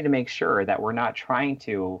we do need to make sure that we're not trying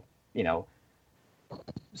to,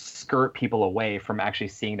 skirt people away from actually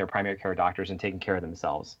seeing their primary care doctors and taking care of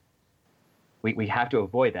themselves. We have to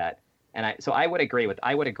avoid that. And so I would agree with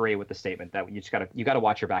the statement that you got to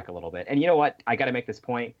watch your back a little bit. And you know what? I got to make this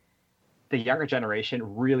point. The younger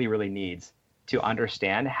generation really, really needs to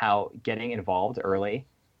understand how getting involved early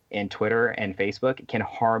in Twitter and Facebook can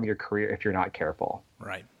harm your career if you're not careful.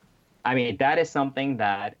 Right. I mean, that is something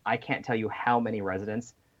that I can't tell you how many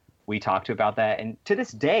residents we talk to about that. And to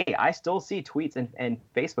this day, I still see tweets and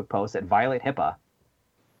Facebook posts that violate HIPAA.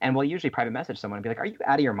 And we'll usually private message someone and be like, "Are you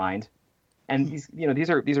out of your mind?" And these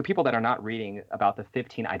are people that are not reading about the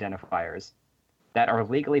 15 identifiers that are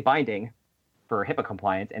legally binding for HIPAA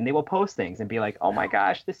compliance, and they will post things and be like, "Oh my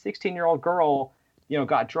gosh, this 16-year-old girl,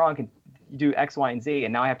 got drunk and do X, Y, and Z,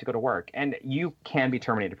 and now I have to go to work." And you can be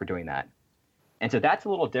terminated for doing that. And so that's a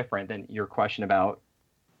little different than your question about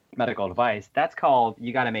medical advice. That's called,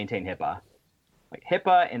 you got to maintain HIPAA. Like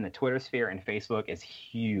HIPAA in the Twitter sphere and Facebook is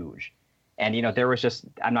huge. And, there was just,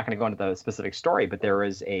 I'm not going to go into the specific story, but there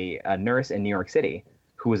was a nurse in New York City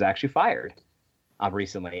who was actually fired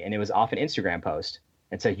recently, and it was off an Instagram post.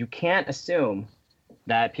 And so you can't assume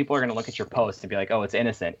that people are going to look at your post and be like, "Oh, it's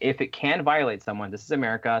innocent." If it can violate someone, this is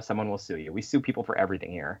America, someone will sue you. We sue people for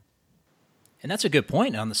everything here. And that's a good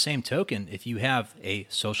point. On the same token, if you have a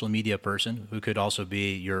social media person who could also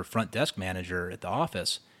be your front desk manager at the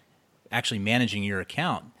office, actually managing your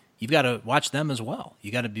account, you've got to watch them as well.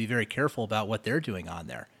 You got to be very careful about what they're doing on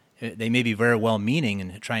there. They may be very well-meaning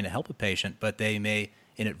and trying to help a patient, but they may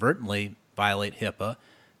inadvertently violate HIPAA,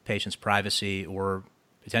 patient's privacy, or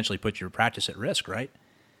potentially put your practice at risk, right?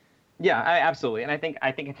 Yeah, absolutely. And I think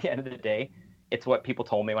at the end of the day, it's what people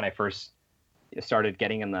told me when I first started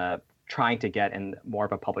trying to get in more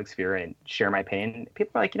of a public sphere and share my pain.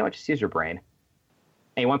 People are like, just use your brain.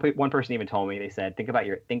 And one person even told me, they said,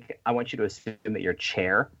 I want you to assume that your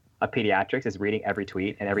chair of pediatrics is reading every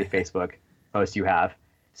tweet and every Facebook post you have.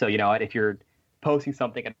 So you know what, if you're posting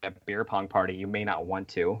something at a beer pong party, you may not want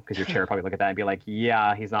to, because your chair will probably look at that and be like,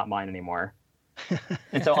 "Yeah, he's not mine anymore."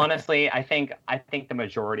 And so honestly, I think the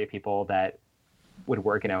majority of people that would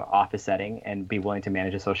work in an office setting and be willing to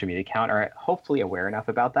manage a social media account are hopefully aware enough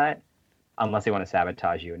about that, unless they want to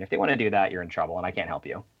sabotage you. And if they want to do that, you're in trouble, and I can't help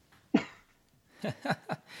you.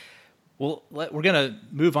 Well, we're going to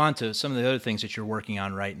move on to some of the other things that you're working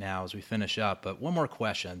on right now as we finish up. But one more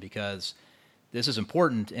question, because this is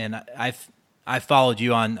important, and I've followed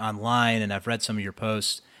you online, and I've read some of your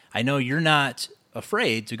posts. I know you're not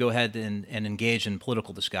afraid to go ahead and engage in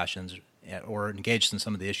political discussions or engage in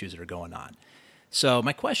some of the issues that are going on. So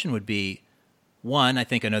my question would be, one, I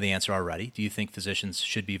think I know the answer already. Do you think physicians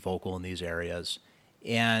should be vocal in these areas?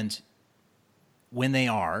 And when they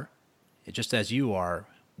are, just as you are,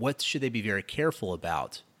 what should they be very careful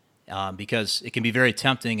about? Because it can be very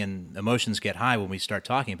tempting and emotions get high when we start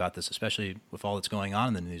talking about this, especially with all that's going on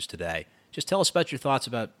in the news today. Just tell us about your thoughts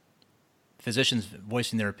about physicians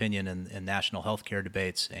voicing their opinion in national healthcare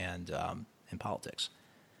debates and in politics.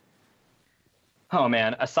 Oh,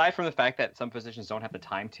 man. Aside from the fact that some physicians don't have the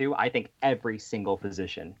time to, I think every single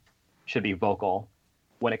physician should be vocal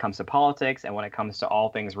when it comes to politics and when it comes to all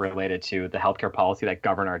things related to the healthcare policy that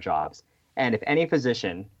govern our jobs. And if any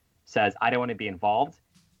physician says, "I don't want to be involved,"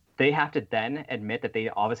 they have to then admit that they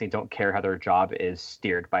obviously don't care how their job is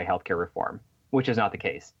steered by healthcare reform, which is not the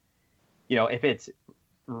case. If it's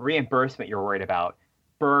reimbursement you're worried about,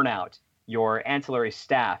 burnout, your ancillary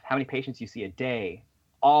staff, how many patients you see a day,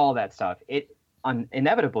 all that stuff, it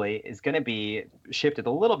inevitably is going to be shifted a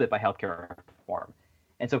little bit by healthcare reform.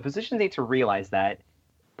 And so physicians need to realize that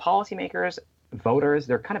policymakers, voters,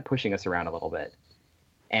 they're kind of pushing us around a little bit.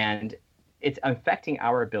 And it's affecting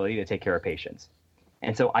our ability to take care of patients.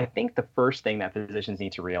 And so I think the first thing that physicians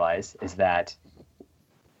need to realize is that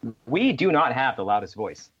we do not have the loudest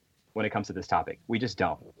voice when it comes to this topic. We just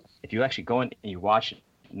don't. If you actually go in and you watch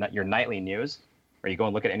your nightly news, or you go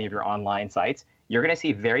and look at any of your online sites, you're going to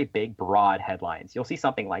see very big, broad headlines. You'll see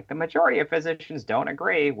something like, "The majority of physicians don't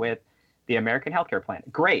agree with the American healthcare plan."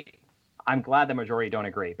 Great. I'm glad the majority don't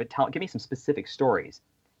agree, but give me some specific stories.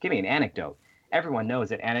 Give me an anecdote. Everyone knows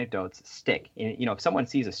that anecdotes stick. If someone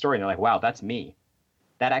sees a story and they're like, "Wow, that's me,"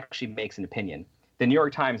 that actually makes an opinion. The New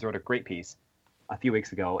York Times wrote a great piece a few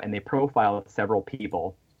weeks ago, and they profiled several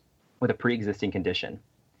people with a pre-existing condition.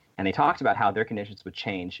 And they talked about how their conditions would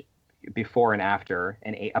change before and after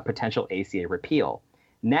a potential ACA repeal.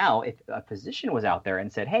 Now, if a physician was out there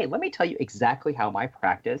and said, "Hey, let me tell you exactly how my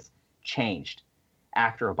practice changed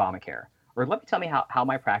after Obamacare," or "Let me tell me how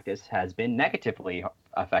my practice has been negatively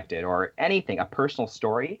affected," or anything, a personal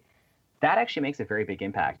story, that actually makes a very big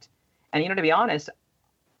impact. And, to be honest,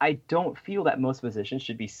 I don't feel that most physicians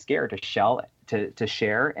should be scared to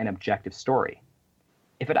share an objective story.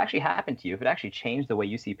 if it actually happened to you, if it actually changed the way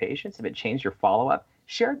you see patients, if it changed your follow-up,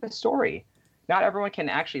 share the story. Not everyone can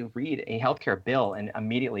actually read a healthcare bill and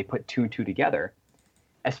immediately put two and two together.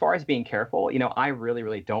 As far as being careful, I really,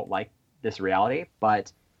 really don't like this reality,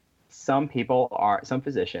 but some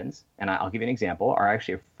physicians, and I'll give you an example, are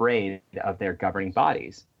actually afraid of their governing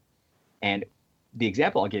bodies. And the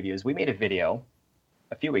example I'll give you is we made a video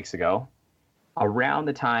a few weeks ago around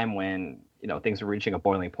the time when, things were reaching a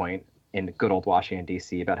boiling point in good old Washington,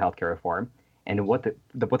 D.C. about healthcare reform. And what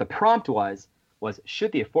the prompt was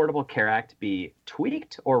should the Affordable Care Act be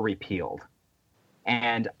tweaked or repealed?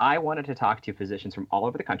 And I wanted to talk to physicians from all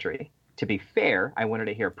over the country. To be fair, I wanted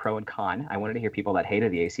to hear pro and con. I wanted to hear people that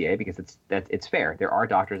hated the ACA because it's fair. There are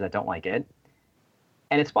doctors that don't like it.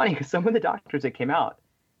 And it's funny because some of the doctors that came out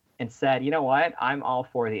and said, you know what, I'm all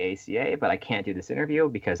for the ACA, but I can't do this interview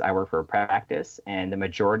because I work for a practice and the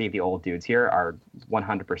majority of the old dudes here are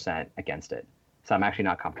 100% against it. So I'm actually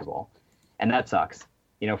not comfortable. And that sucks.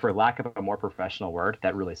 For lack of a more professional word,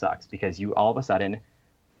 that really sucks because you all of a sudden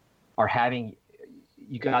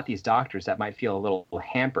you got these doctors that might feel a little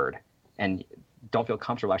hampered and don't feel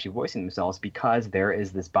comfortable actually voicing themselves because there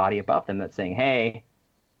is this body above them that's saying, hey,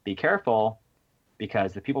 be careful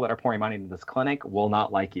because the people that are pouring money into this clinic will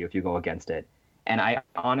not like you if you go against it. And I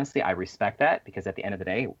respect that because at the end of the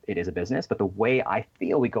day, it is a business. But the way I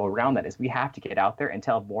feel we go around that is we have to get out there and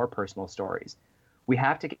tell more personal stories. We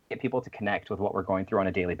have to get people to connect with what we're going through on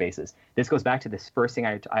a daily basis. This goes back to this first thing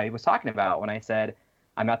I was talking about when I said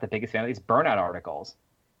I'm not the biggest fan of these burnout articles.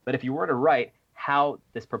 But if you were to write how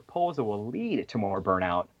this proposal will lead to more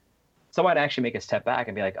burnout, someone would actually make a step back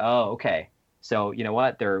and be like, oh, okay. So you know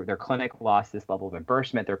what? Their clinic lost this level of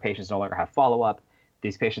reimbursement. Their patients no longer have follow-up.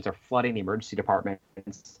 These patients are flooding the emergency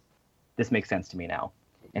departments. This makes sense to me now.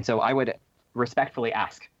 And so I would respectfully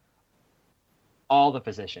ask all the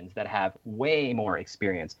physicians that have way more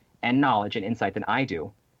experience and knowledge and insight than I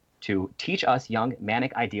do to teach us young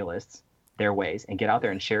manic idealists their ways and get out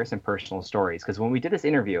there and share some personal stories. Because when we did this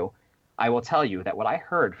interview, I will tell you that what I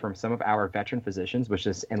heard from some of our veteran physicians was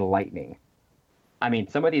just enlightening. I mean,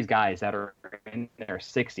 some of these guys that are in their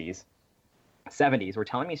 60s, 70s were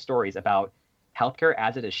telling me stories about healthcare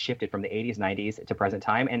as it has shifted from the 80s, 90s to present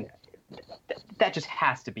time. And that just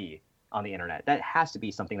has to be on the internet. That has to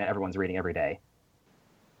be something that everyone's reading every day.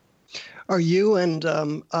 Are you and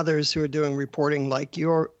others who are doing reporting like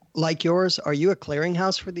yours, are you a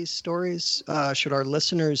clearinghouse for these stories? Should our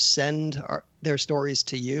listeners send their stories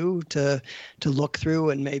to you to look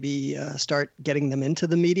through and maybe start getting them into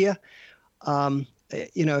the media?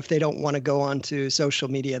 If they don't want to go onto social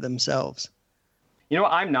media themselves.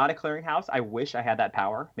 I'm not a clearinghouse. I wish I had that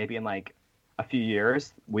power. Maybe in like a few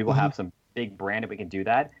years, we will have some big brand and we can do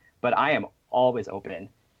that. But I am always open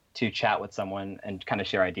to chat with someone and kind of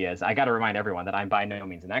share ideas. I got to remind everyone that I'm by no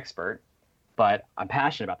means an expert, but I'm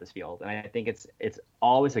passionate about this field. And I think it's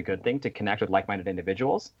always a good thing to connect with like-minded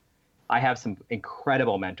individuals. I have some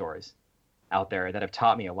incredible mentors out there that have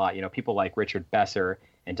taught me a lot. People like Richard Besser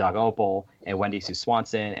and Doug Opel and Wendy Sue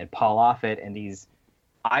Swanson and Paul Offit and these.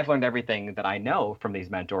 I've learned everything that I know from these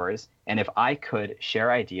mentors. And if I could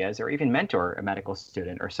share ideas or even mentor a medical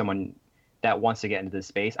student or someone that wants to get into this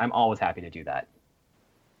space, I'm always happy to do that.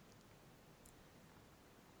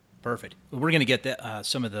 Perfect. We're going to get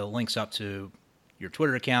some of the links up to your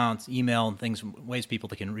Twitter accounts, email, and things, ways people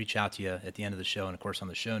that can reach out to you at the end of the show and, of course, on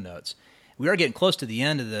the show notes. We are getting close to the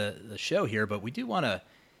end of the show here, but we do want to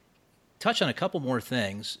touch on a couple more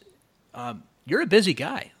things. You're a busy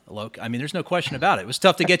guy, Alok. I mean, there's no question about it. It was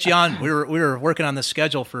tough to get you on. We were working on this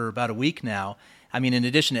schedule for about a week now. I mean, in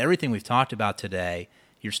addition to everything we've talked about today,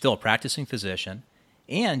 you're still a practicing physician,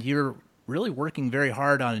 and you're really working very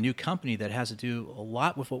hard on a new company that has to do a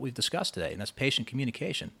lot with what we've discussed today, and that's patient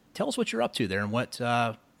communication. Tell us what you're up to there and what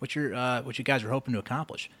you guys are hoping to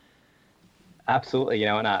accomplish. Absolutely,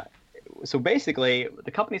 so basically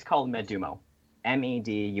the company's called Medumo,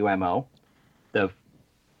 MEDUMO. The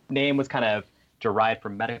name was kind of derived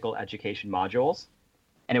from medical education modules,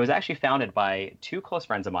 and it was actually founded by two close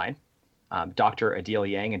friends of mine, Dr. Adil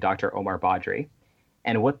Yang and Dr. Omar Badri.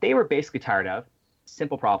 And what they were basically tired of,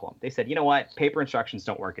 simple problem. They said, you know what, paper instructions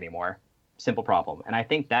don't work anymore. Simple problem. And I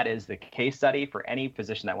think that is the case study for any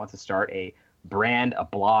physician that wants to start a brand, a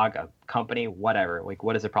blog, a company, whatever. Like,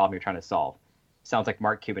 what is the problem you're trying to solve? Sounds like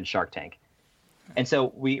Mark Cuban's Shark Tank. And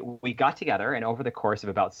so we got together, and over the course of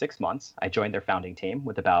about 6 months, I joined their founding team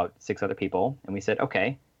with about 6 other people. And we said,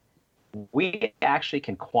 okay, we actually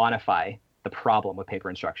can quantify the problem with paper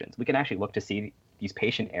instructions. We can actually look to see these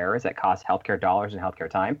patient errors that cost healthcare dollars and healthcare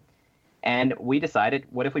time. And we decided,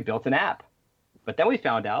 what if we built an app? But then we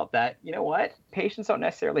found out that, you know what, patients don't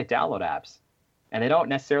necessarily download apps. And they don't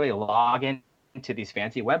necessarily log into these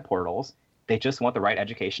fancy web portals. They just want the right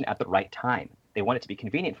education at the right time. They want it to be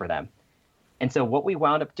convenient for them. And so what we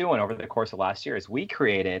wound up doing over the course of last year is we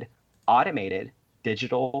created automated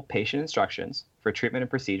digital patient instructions for treatment and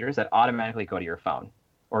procedures that automatically go to your phone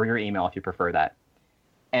or your email if you prefer that.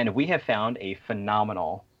 And we have found a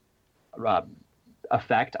phenomenal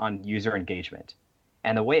effect on user engagement.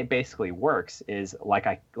 And the way it basically works is, like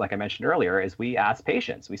I mentioned earlier, is we ask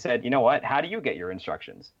patients, we said, you know what, how do you get your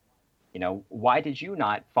instructions? Why did you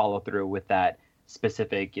not follow through with that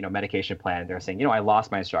specific, medication plan? They're saying, I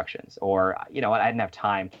lost my instructions, or, I didn't have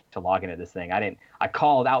time to log into this thing. I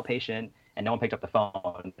called outpatient and no one picked up the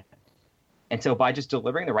phone. And so by just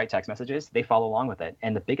delivering the right text messages, they follow along with it.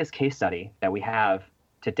 And the biggest case study that we have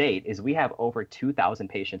to date is we have over 2,000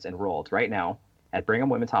 patients enrolled right now at Brigham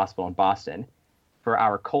Women's Hospital in Boston for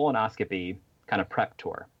our colonoscopy kind of prep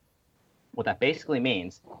tour. What that basically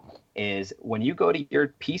means is when you go to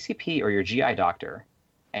your PCP or your GI doctor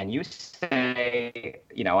and you say,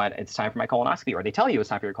 it's time for my colonoscopy, or they tell you it's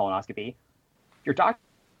time for your colonoscopy, your doctor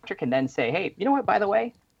can then say, hey, you know what, by the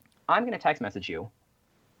way, I'm going to text message you.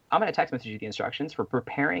 I'm going to text message you the instructions for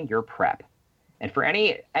preparing your prep. And for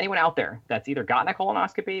anyone out there that's either gotten a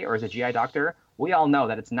colonoscopy or is a GI doctor, we all know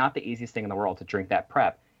that it's not the easiest thing in the world to drink that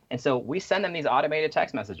prep. And so we send them these automated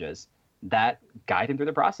text messages that guide them through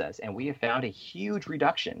the process. And we have found a huge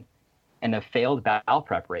reduction in the failed bowel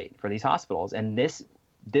prep rate for these hospitals. And this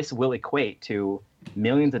will equate to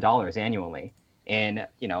millions of dollars annually in,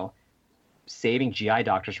 saving GI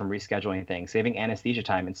doctors from rescheduling things, saving anesthesia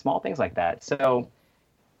time, and small things like that. So,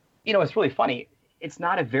 it's really funny. It's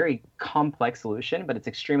not a very complex solution, but it's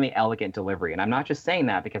extremely elegant delivery. And I'm not just saying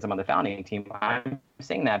that because I'm on the founding team. I'm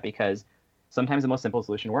saying that because sometimes the most simple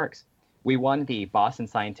solution works. We won the Boston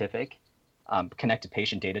Scientific Connected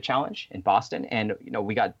Patient Data Challenge in Boston. And,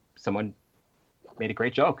 we got someone made a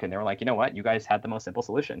great joke. And they were like, you know what? You guys had the most simple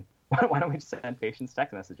solution. Why don't we just send patients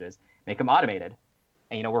text messages, make them automated?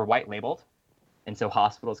 And, we're white labeled. And so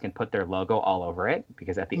hospitals can put their logo all over it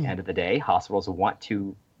because at the end of the day, hospitals want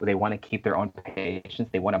to keep their own patients.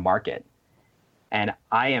 They want to market. And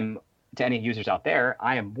to any users out there,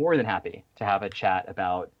 I am more than happy to have a chat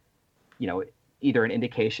about, either an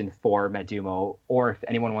indication for Medumo, or if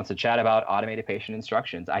anyone wants to chat about automated patient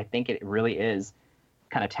instructions. I think it really is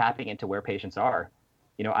kind of tapping into where patients are.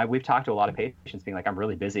 We've talked to a lot of patients being like, I'm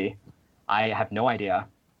really busy. I have no idea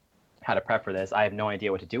how to prep for this. I have no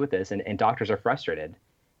idea what to do with this. And doctors are frustrated.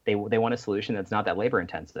 They want a solution that's not that labor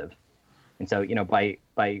intensive. And so,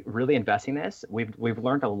 by really investing this, we've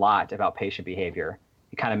learned a lot about patient behavior.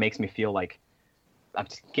 It kind of makes me feel like I'm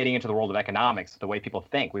just getting into the world of economics, the way people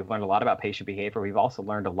think. We've learned a lot about patient behavior. We've also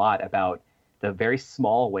learned a lot about the very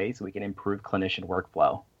small ways we can improve clinician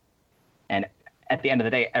workflow. And at the end of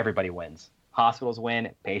the day, everybody wins. Hospitals win,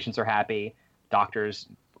 patients are happy, doctors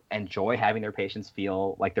enjoy having their patients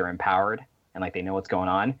feel like they're empowered and like they know what's going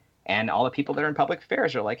on. And all the people that are in public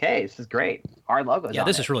affairs are like, hey, this is great. Our logo's on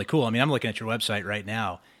this it. is really cool. I mean, I'm looking at your website right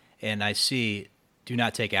now, and I see, do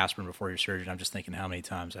not take aspirin before your surgery. I'm just thinking how many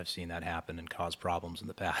times I've seen that happen and cause problems in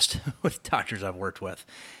the past with doctors I've worked with.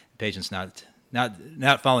 Patients not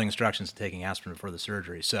following instructions and taking aspirin before the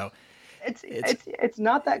surgery. So it's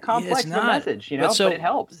not that complex of a message, but it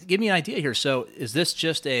helps. Give me an idea here. So is this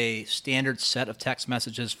just a standard set of text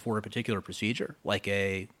messages for a particular procedure, like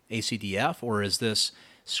a ACDF, or is this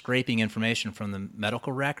scraping information from the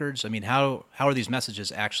medical records? I mean, how are these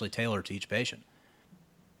messages actually tailored to each patient?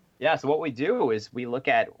 Yeah, so what we do is we look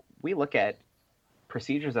at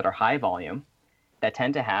procedures that are high volume that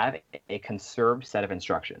tend to have a conserved set of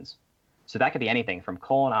instructions. So that could be anything from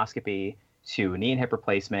colonoscopy to knee and hip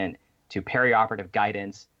replacement to perioperative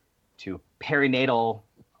guidance to perinatal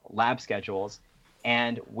lab schedules.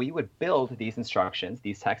 And we would build these instructions,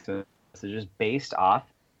 these text messages, based off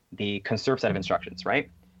the conserved set of instructions,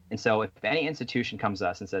 right? And so if any institution comes to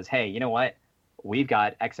us and says, hey, you know what? We've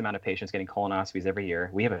got X amount of patients getting colonoscopies every year.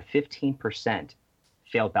 We have a 15%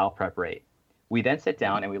 failed bowel prep rate. We then sit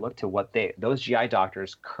down and we look to what those GI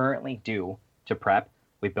doctors currently do to prep.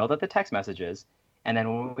 We build up the text messages. And then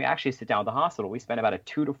when we actually sit down with the hospital, we spend about a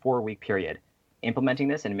 2 to 4 week period implementing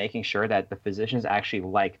this and making sure that the physicians actually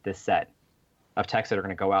like this set of texts that are going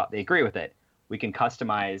to go out. They agree with it. We can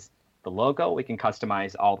customize the logo. We can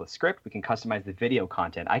customize all the script. We can customize the video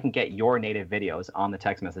content. I can get your native videos on the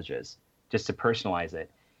text messages just to personalize it.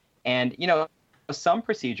 And, some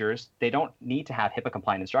procedures, they don't need to have HIPAA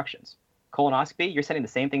compliant instructions. Colonoscopy, you're sending the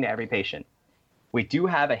same thing to every patient. We do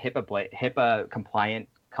have a HIPAA compliant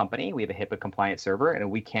company. We have a HIPAA compliant server, and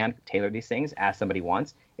we can tailor these things as somebody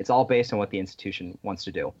wants. It's all based on what the institution wants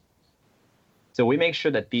to do. So we make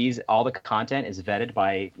sure that all the content is vetted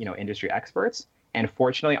by, industry experts. And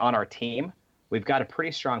fortunately on our team, we've got a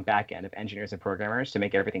pretty strong back end of engineers and programmers to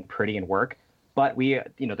make everything pretty and work. But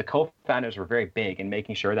the co-founders were very big in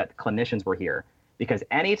making sure that clinicians were here, because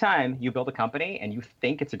anytime you build a company and you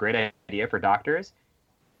think it's a great idea for doctors,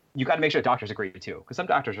 you got to make sure doctors agree too. Because some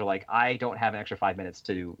doctors are like, I don't have an extra 5 minutes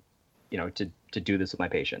to do this with my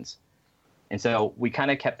patients. And so we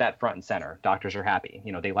kind of kept that front and center. Doctors are happy.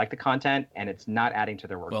 They like the content and it's not adding to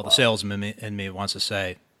their workflow. Well, the salesman in me wants to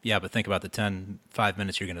say, yeah, but think about the 5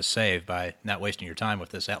 minutes you're going to save by not wasting your time with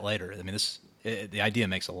this later. I mean, the idea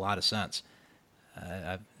makes a lot of sense.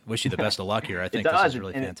 I wish you the best of luck here. I think this is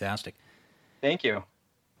really fantastic. Thank you.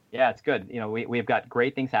 Yeah, it's good. We've got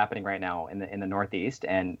great things happening right now in the Northeast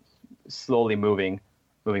and slowly moving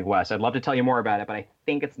west. I'd love to tell you more about it, but I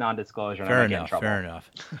think it's non-disclosure. Fair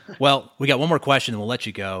enough. Well, we got one more question and we'll let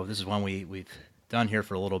you go. This is one we've done here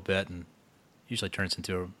for a little bit and usually turns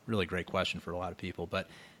into a really great question for a lot of people. But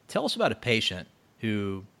tell us about a patient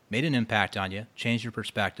who made an impact on you, changed your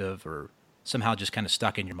perspective, or somehow just kind of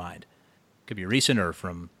stuck in your mind. Could be recent or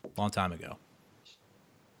from a long time ago.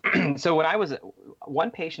 So when I was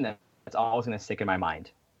one patient that's always going to stick in my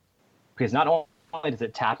mind, because not only does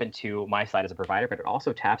it tap into my side as a provider, but it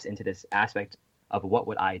also taps into this aspect of what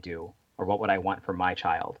would I do or what would I want for my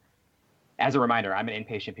child. As a reminder, I'm an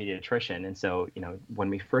inpatient pediatrician. And so, when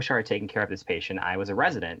we first started taking care of this patient, I was a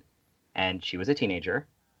resident and she was a teenager.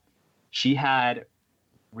 She had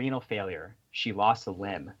renal failure. She lost a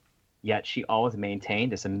limb, yet she always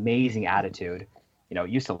maintained this amazing attitude.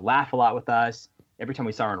 Used to laugh a lot with us. Every time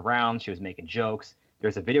we saw her around, she was making jokes.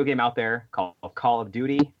 There's a video game out there called Call of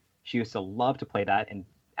Duty. She used to love to play that and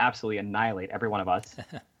absolutely annihilate every one of us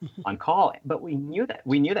on call. But we knew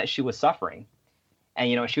that she was suffering.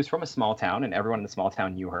 And, she was from a small town and everyone in the small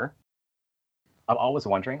town knew her. I'm always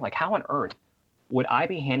wondering, how on earth would I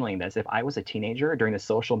be handling this if I was a teenager during the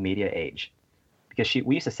social media age? Because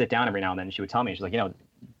we used to sit down every now and then and she would tell me, she's like,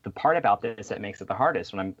 the part about this that makes it the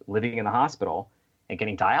hardest when I'm living in the hospital and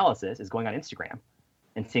getting dialysis is going on Instagram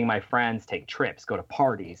and seeing my friends take trips, go to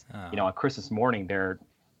parties. On Christmas morning, they're,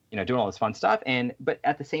 doing all this fun stuff. But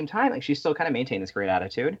at the same time, she still kind of maintained this great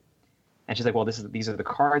attitude. And she's like, well, these are the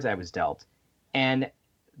cards I was dealt. And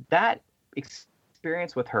that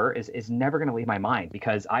experience with her is never going to leave my mind,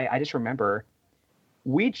 because I just remember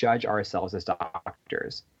we judge ourselves as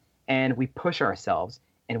doctors and we push ourselves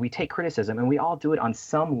and we take criticism and we all do it on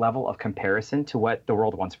some level of comparison to what the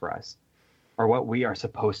world wants for us or what we are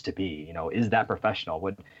supposed to be. Is that professional?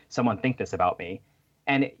 Would someone think this about me?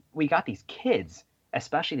 And we got these kids,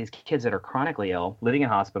 especially these kids that are chronically ill, living in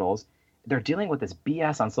hospitals. They're dealing with this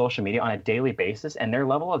BS on social media on a daily basis, and their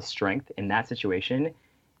level of strength in that situation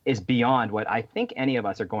is beyond what I think any of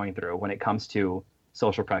us are going through when it comes to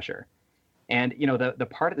social pressure. And, the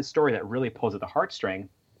part of the story that really pulls at the heartstring,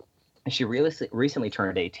 she recently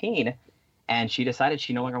turned 18, and she decided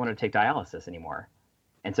she no longer wanted to take dialysis anymore.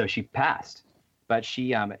 And so she passed. But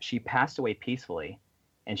she passed away peacefully,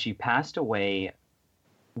 and she passed away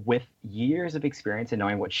with years of experience in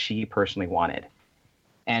knowing what she personally wanted.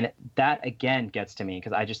 And that, again, gets to me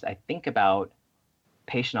because I think about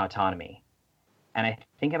patient autonomy. And I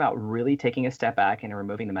think about really taking a step back and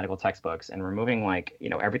removing the medical textbooks and removing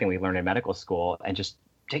everything we learned in medical school and just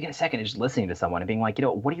taking a second and just listening to someone and being like,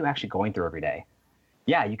 what are you actually going through every day?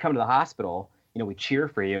 Yeah, you come to the hospital, we cheer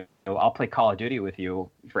for you. I'll play Call of Duty with you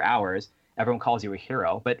for hours. Everyone calls you a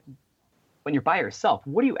hero. But when you're by yourself,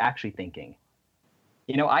 what are you actually thinking?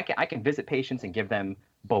 I can visit patients and give them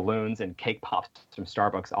balloons and cake pops from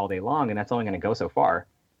Starbucks all day long, and that's only going to go so far.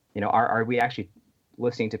 Are we actually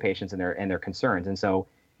listening to patients and their concerns? And so,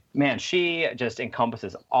 man, she just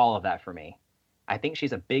encompasses all of that for me. I think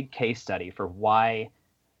she's a big case study for why,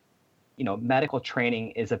 medical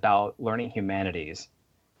training is about learning humanities,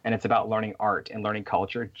 and it's about learning art and learning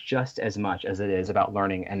culture just as much as it is about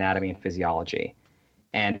learning anatomy and physiology.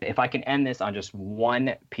 And if I can end this on just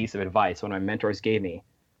one piece of advice one of my mentors gave me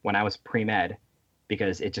when I was pre-med,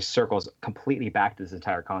 because it just circles completely back to this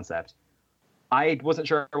entire concept. I wasn't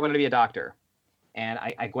sure I wanted to be a doctor. And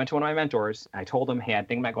I went to one of my mentors. And I told him, hey, I'm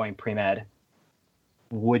thinking about going pre-med.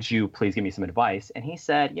 Would you please give me some advice? And he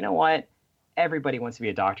said, you know what? Everybody wants to be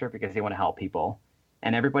a doctor because they want to help people.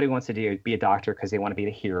 And everybody wants to be a doctor because they want to be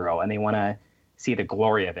the hero and they want to see the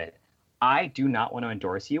glory of it. I do not want to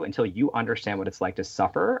endorse you until you understand what it's like to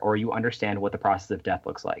suffer or you understand what the process of death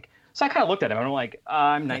looks like. So I kind of looked at him and I'm like,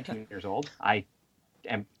 I'm 19 years old. I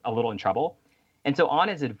am a little in trouble. And so on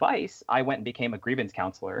his advice, I went and became a grievance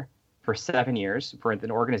counselor for 7 years for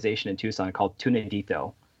an organization in Tucson called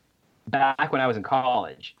Tunadito back when I was in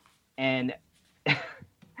college. And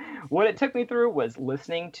What it took me through was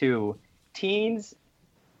listening to teens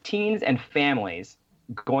and families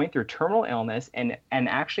going through terminal illness and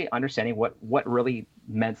actually understanding what really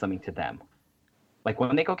meant something to them. Like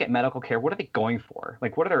when they go get medical care, what are they going for?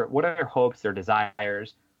 Like what are their hopes, their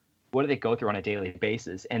desires? What do they go through on a daily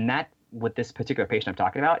basis? And that, with this particular patient I'm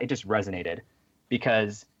talking about, it just resonated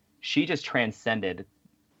because she just transcended,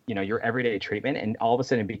 your everyday treatment, and all of a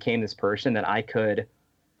sudden became this person that I could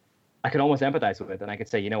almost empathize with, and I could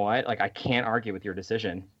say, you know what, like I can't argue with your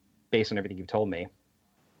decision based on everything you've told me.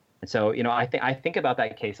 And so, I think about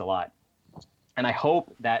that case a lot, and I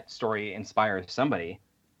hope that story inspires somebody,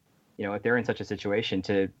 if they're in such a situation,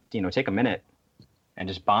 to take a minute and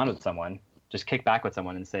just bond with someone, just kick back with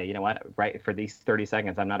someone and say, you know what, right, for these 30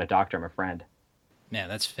 seconds, I'm not a doctor, I'm a friend. Yeah,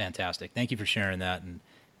 that's fantastic. Thank you for sharing that. And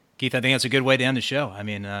Keith, I think that's a good way to end the show. I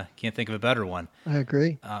mean, can't think of a better one. I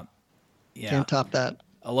agree. Yeah. Can't top that.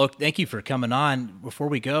 Alok, thank you for coming on. Before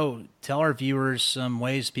we go, tell our viewers some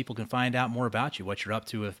ways people can find out more about you, what you're up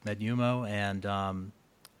to with MedUmo, and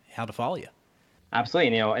how to follow you.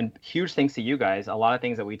 Absolutely. And huge thanks to you guys. A lot of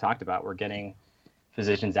things that we talked about, we're getting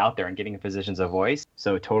physicians out there and getting physicians a voice.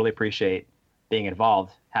 So totally appreciate being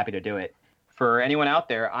involved. Happy to do it. For anyone out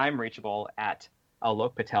there, I'm reachable at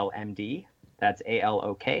Alok Patel MD. That's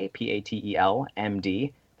ALOKPATEL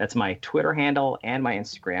MD. That's my Twitter handle and my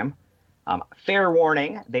Instagram. Fair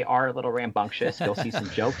warning, they are a little rambunctious. You'll see some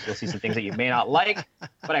jokes. You'll see some things that you may not like,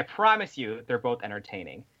 but I promise you they're both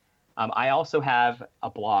entertaining. I also have a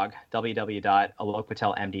blog,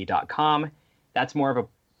 www.alokpatelmd.com. That's more of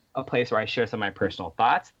a place where I share some of my personal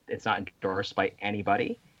thoughts. It's not endorsed by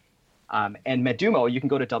anybody. And MedUmo, you can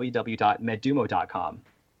go to www.medumo.com.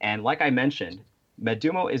 And like I mentioned,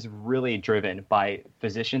 MedUmo is really driven by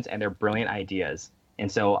physicians and their brilliant ideas. And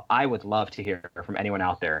so I would love to hear from anyone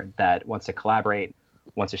out there that wants to collaborate,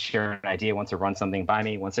 wants to share an idea, wants to run something by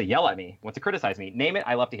me, wants to yell at me, wants to criticize me. Name it.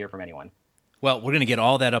 I love to hear from anyone. Well, we're going to get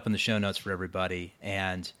all that up in the show notes for everybody.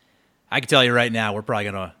 And I can tell you right now, we're probably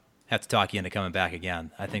going to have to talk you into coming back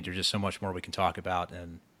again. I think there's just so much more we can talk about,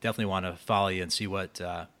 and definitely want to follow you and see where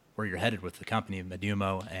you're headed with the company,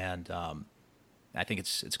 MedUmo. And I think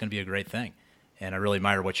it's going to be a great thing. And I really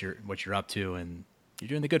admire what you're up to, and you're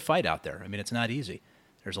doing the good fight out there. I mean, it's not easy.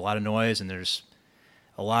 There's a lot of noise, and there's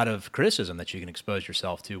a lot of criticism that you can expose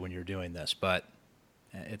yourself to when you're doing this. But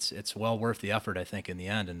it's well worth the effort, I think, in the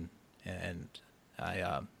end. And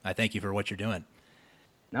I thank you for what you're doing.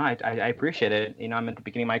 No, I appreciate it. I'm at the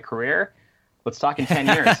beginning of my career. Let's talk in 10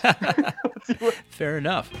 years. Fair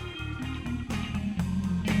enough.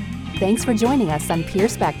 Thanks for joining us on Pure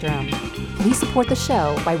Spectrum. Please support the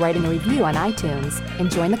show by writing a review on iTunes and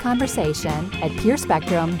join the conversation at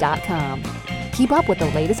purespectrum.com. Keep up with the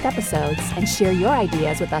latest episodes and share your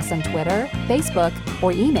ideas with us on Twitter, Facebook,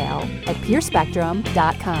 or email at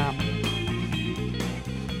purespectrum.com.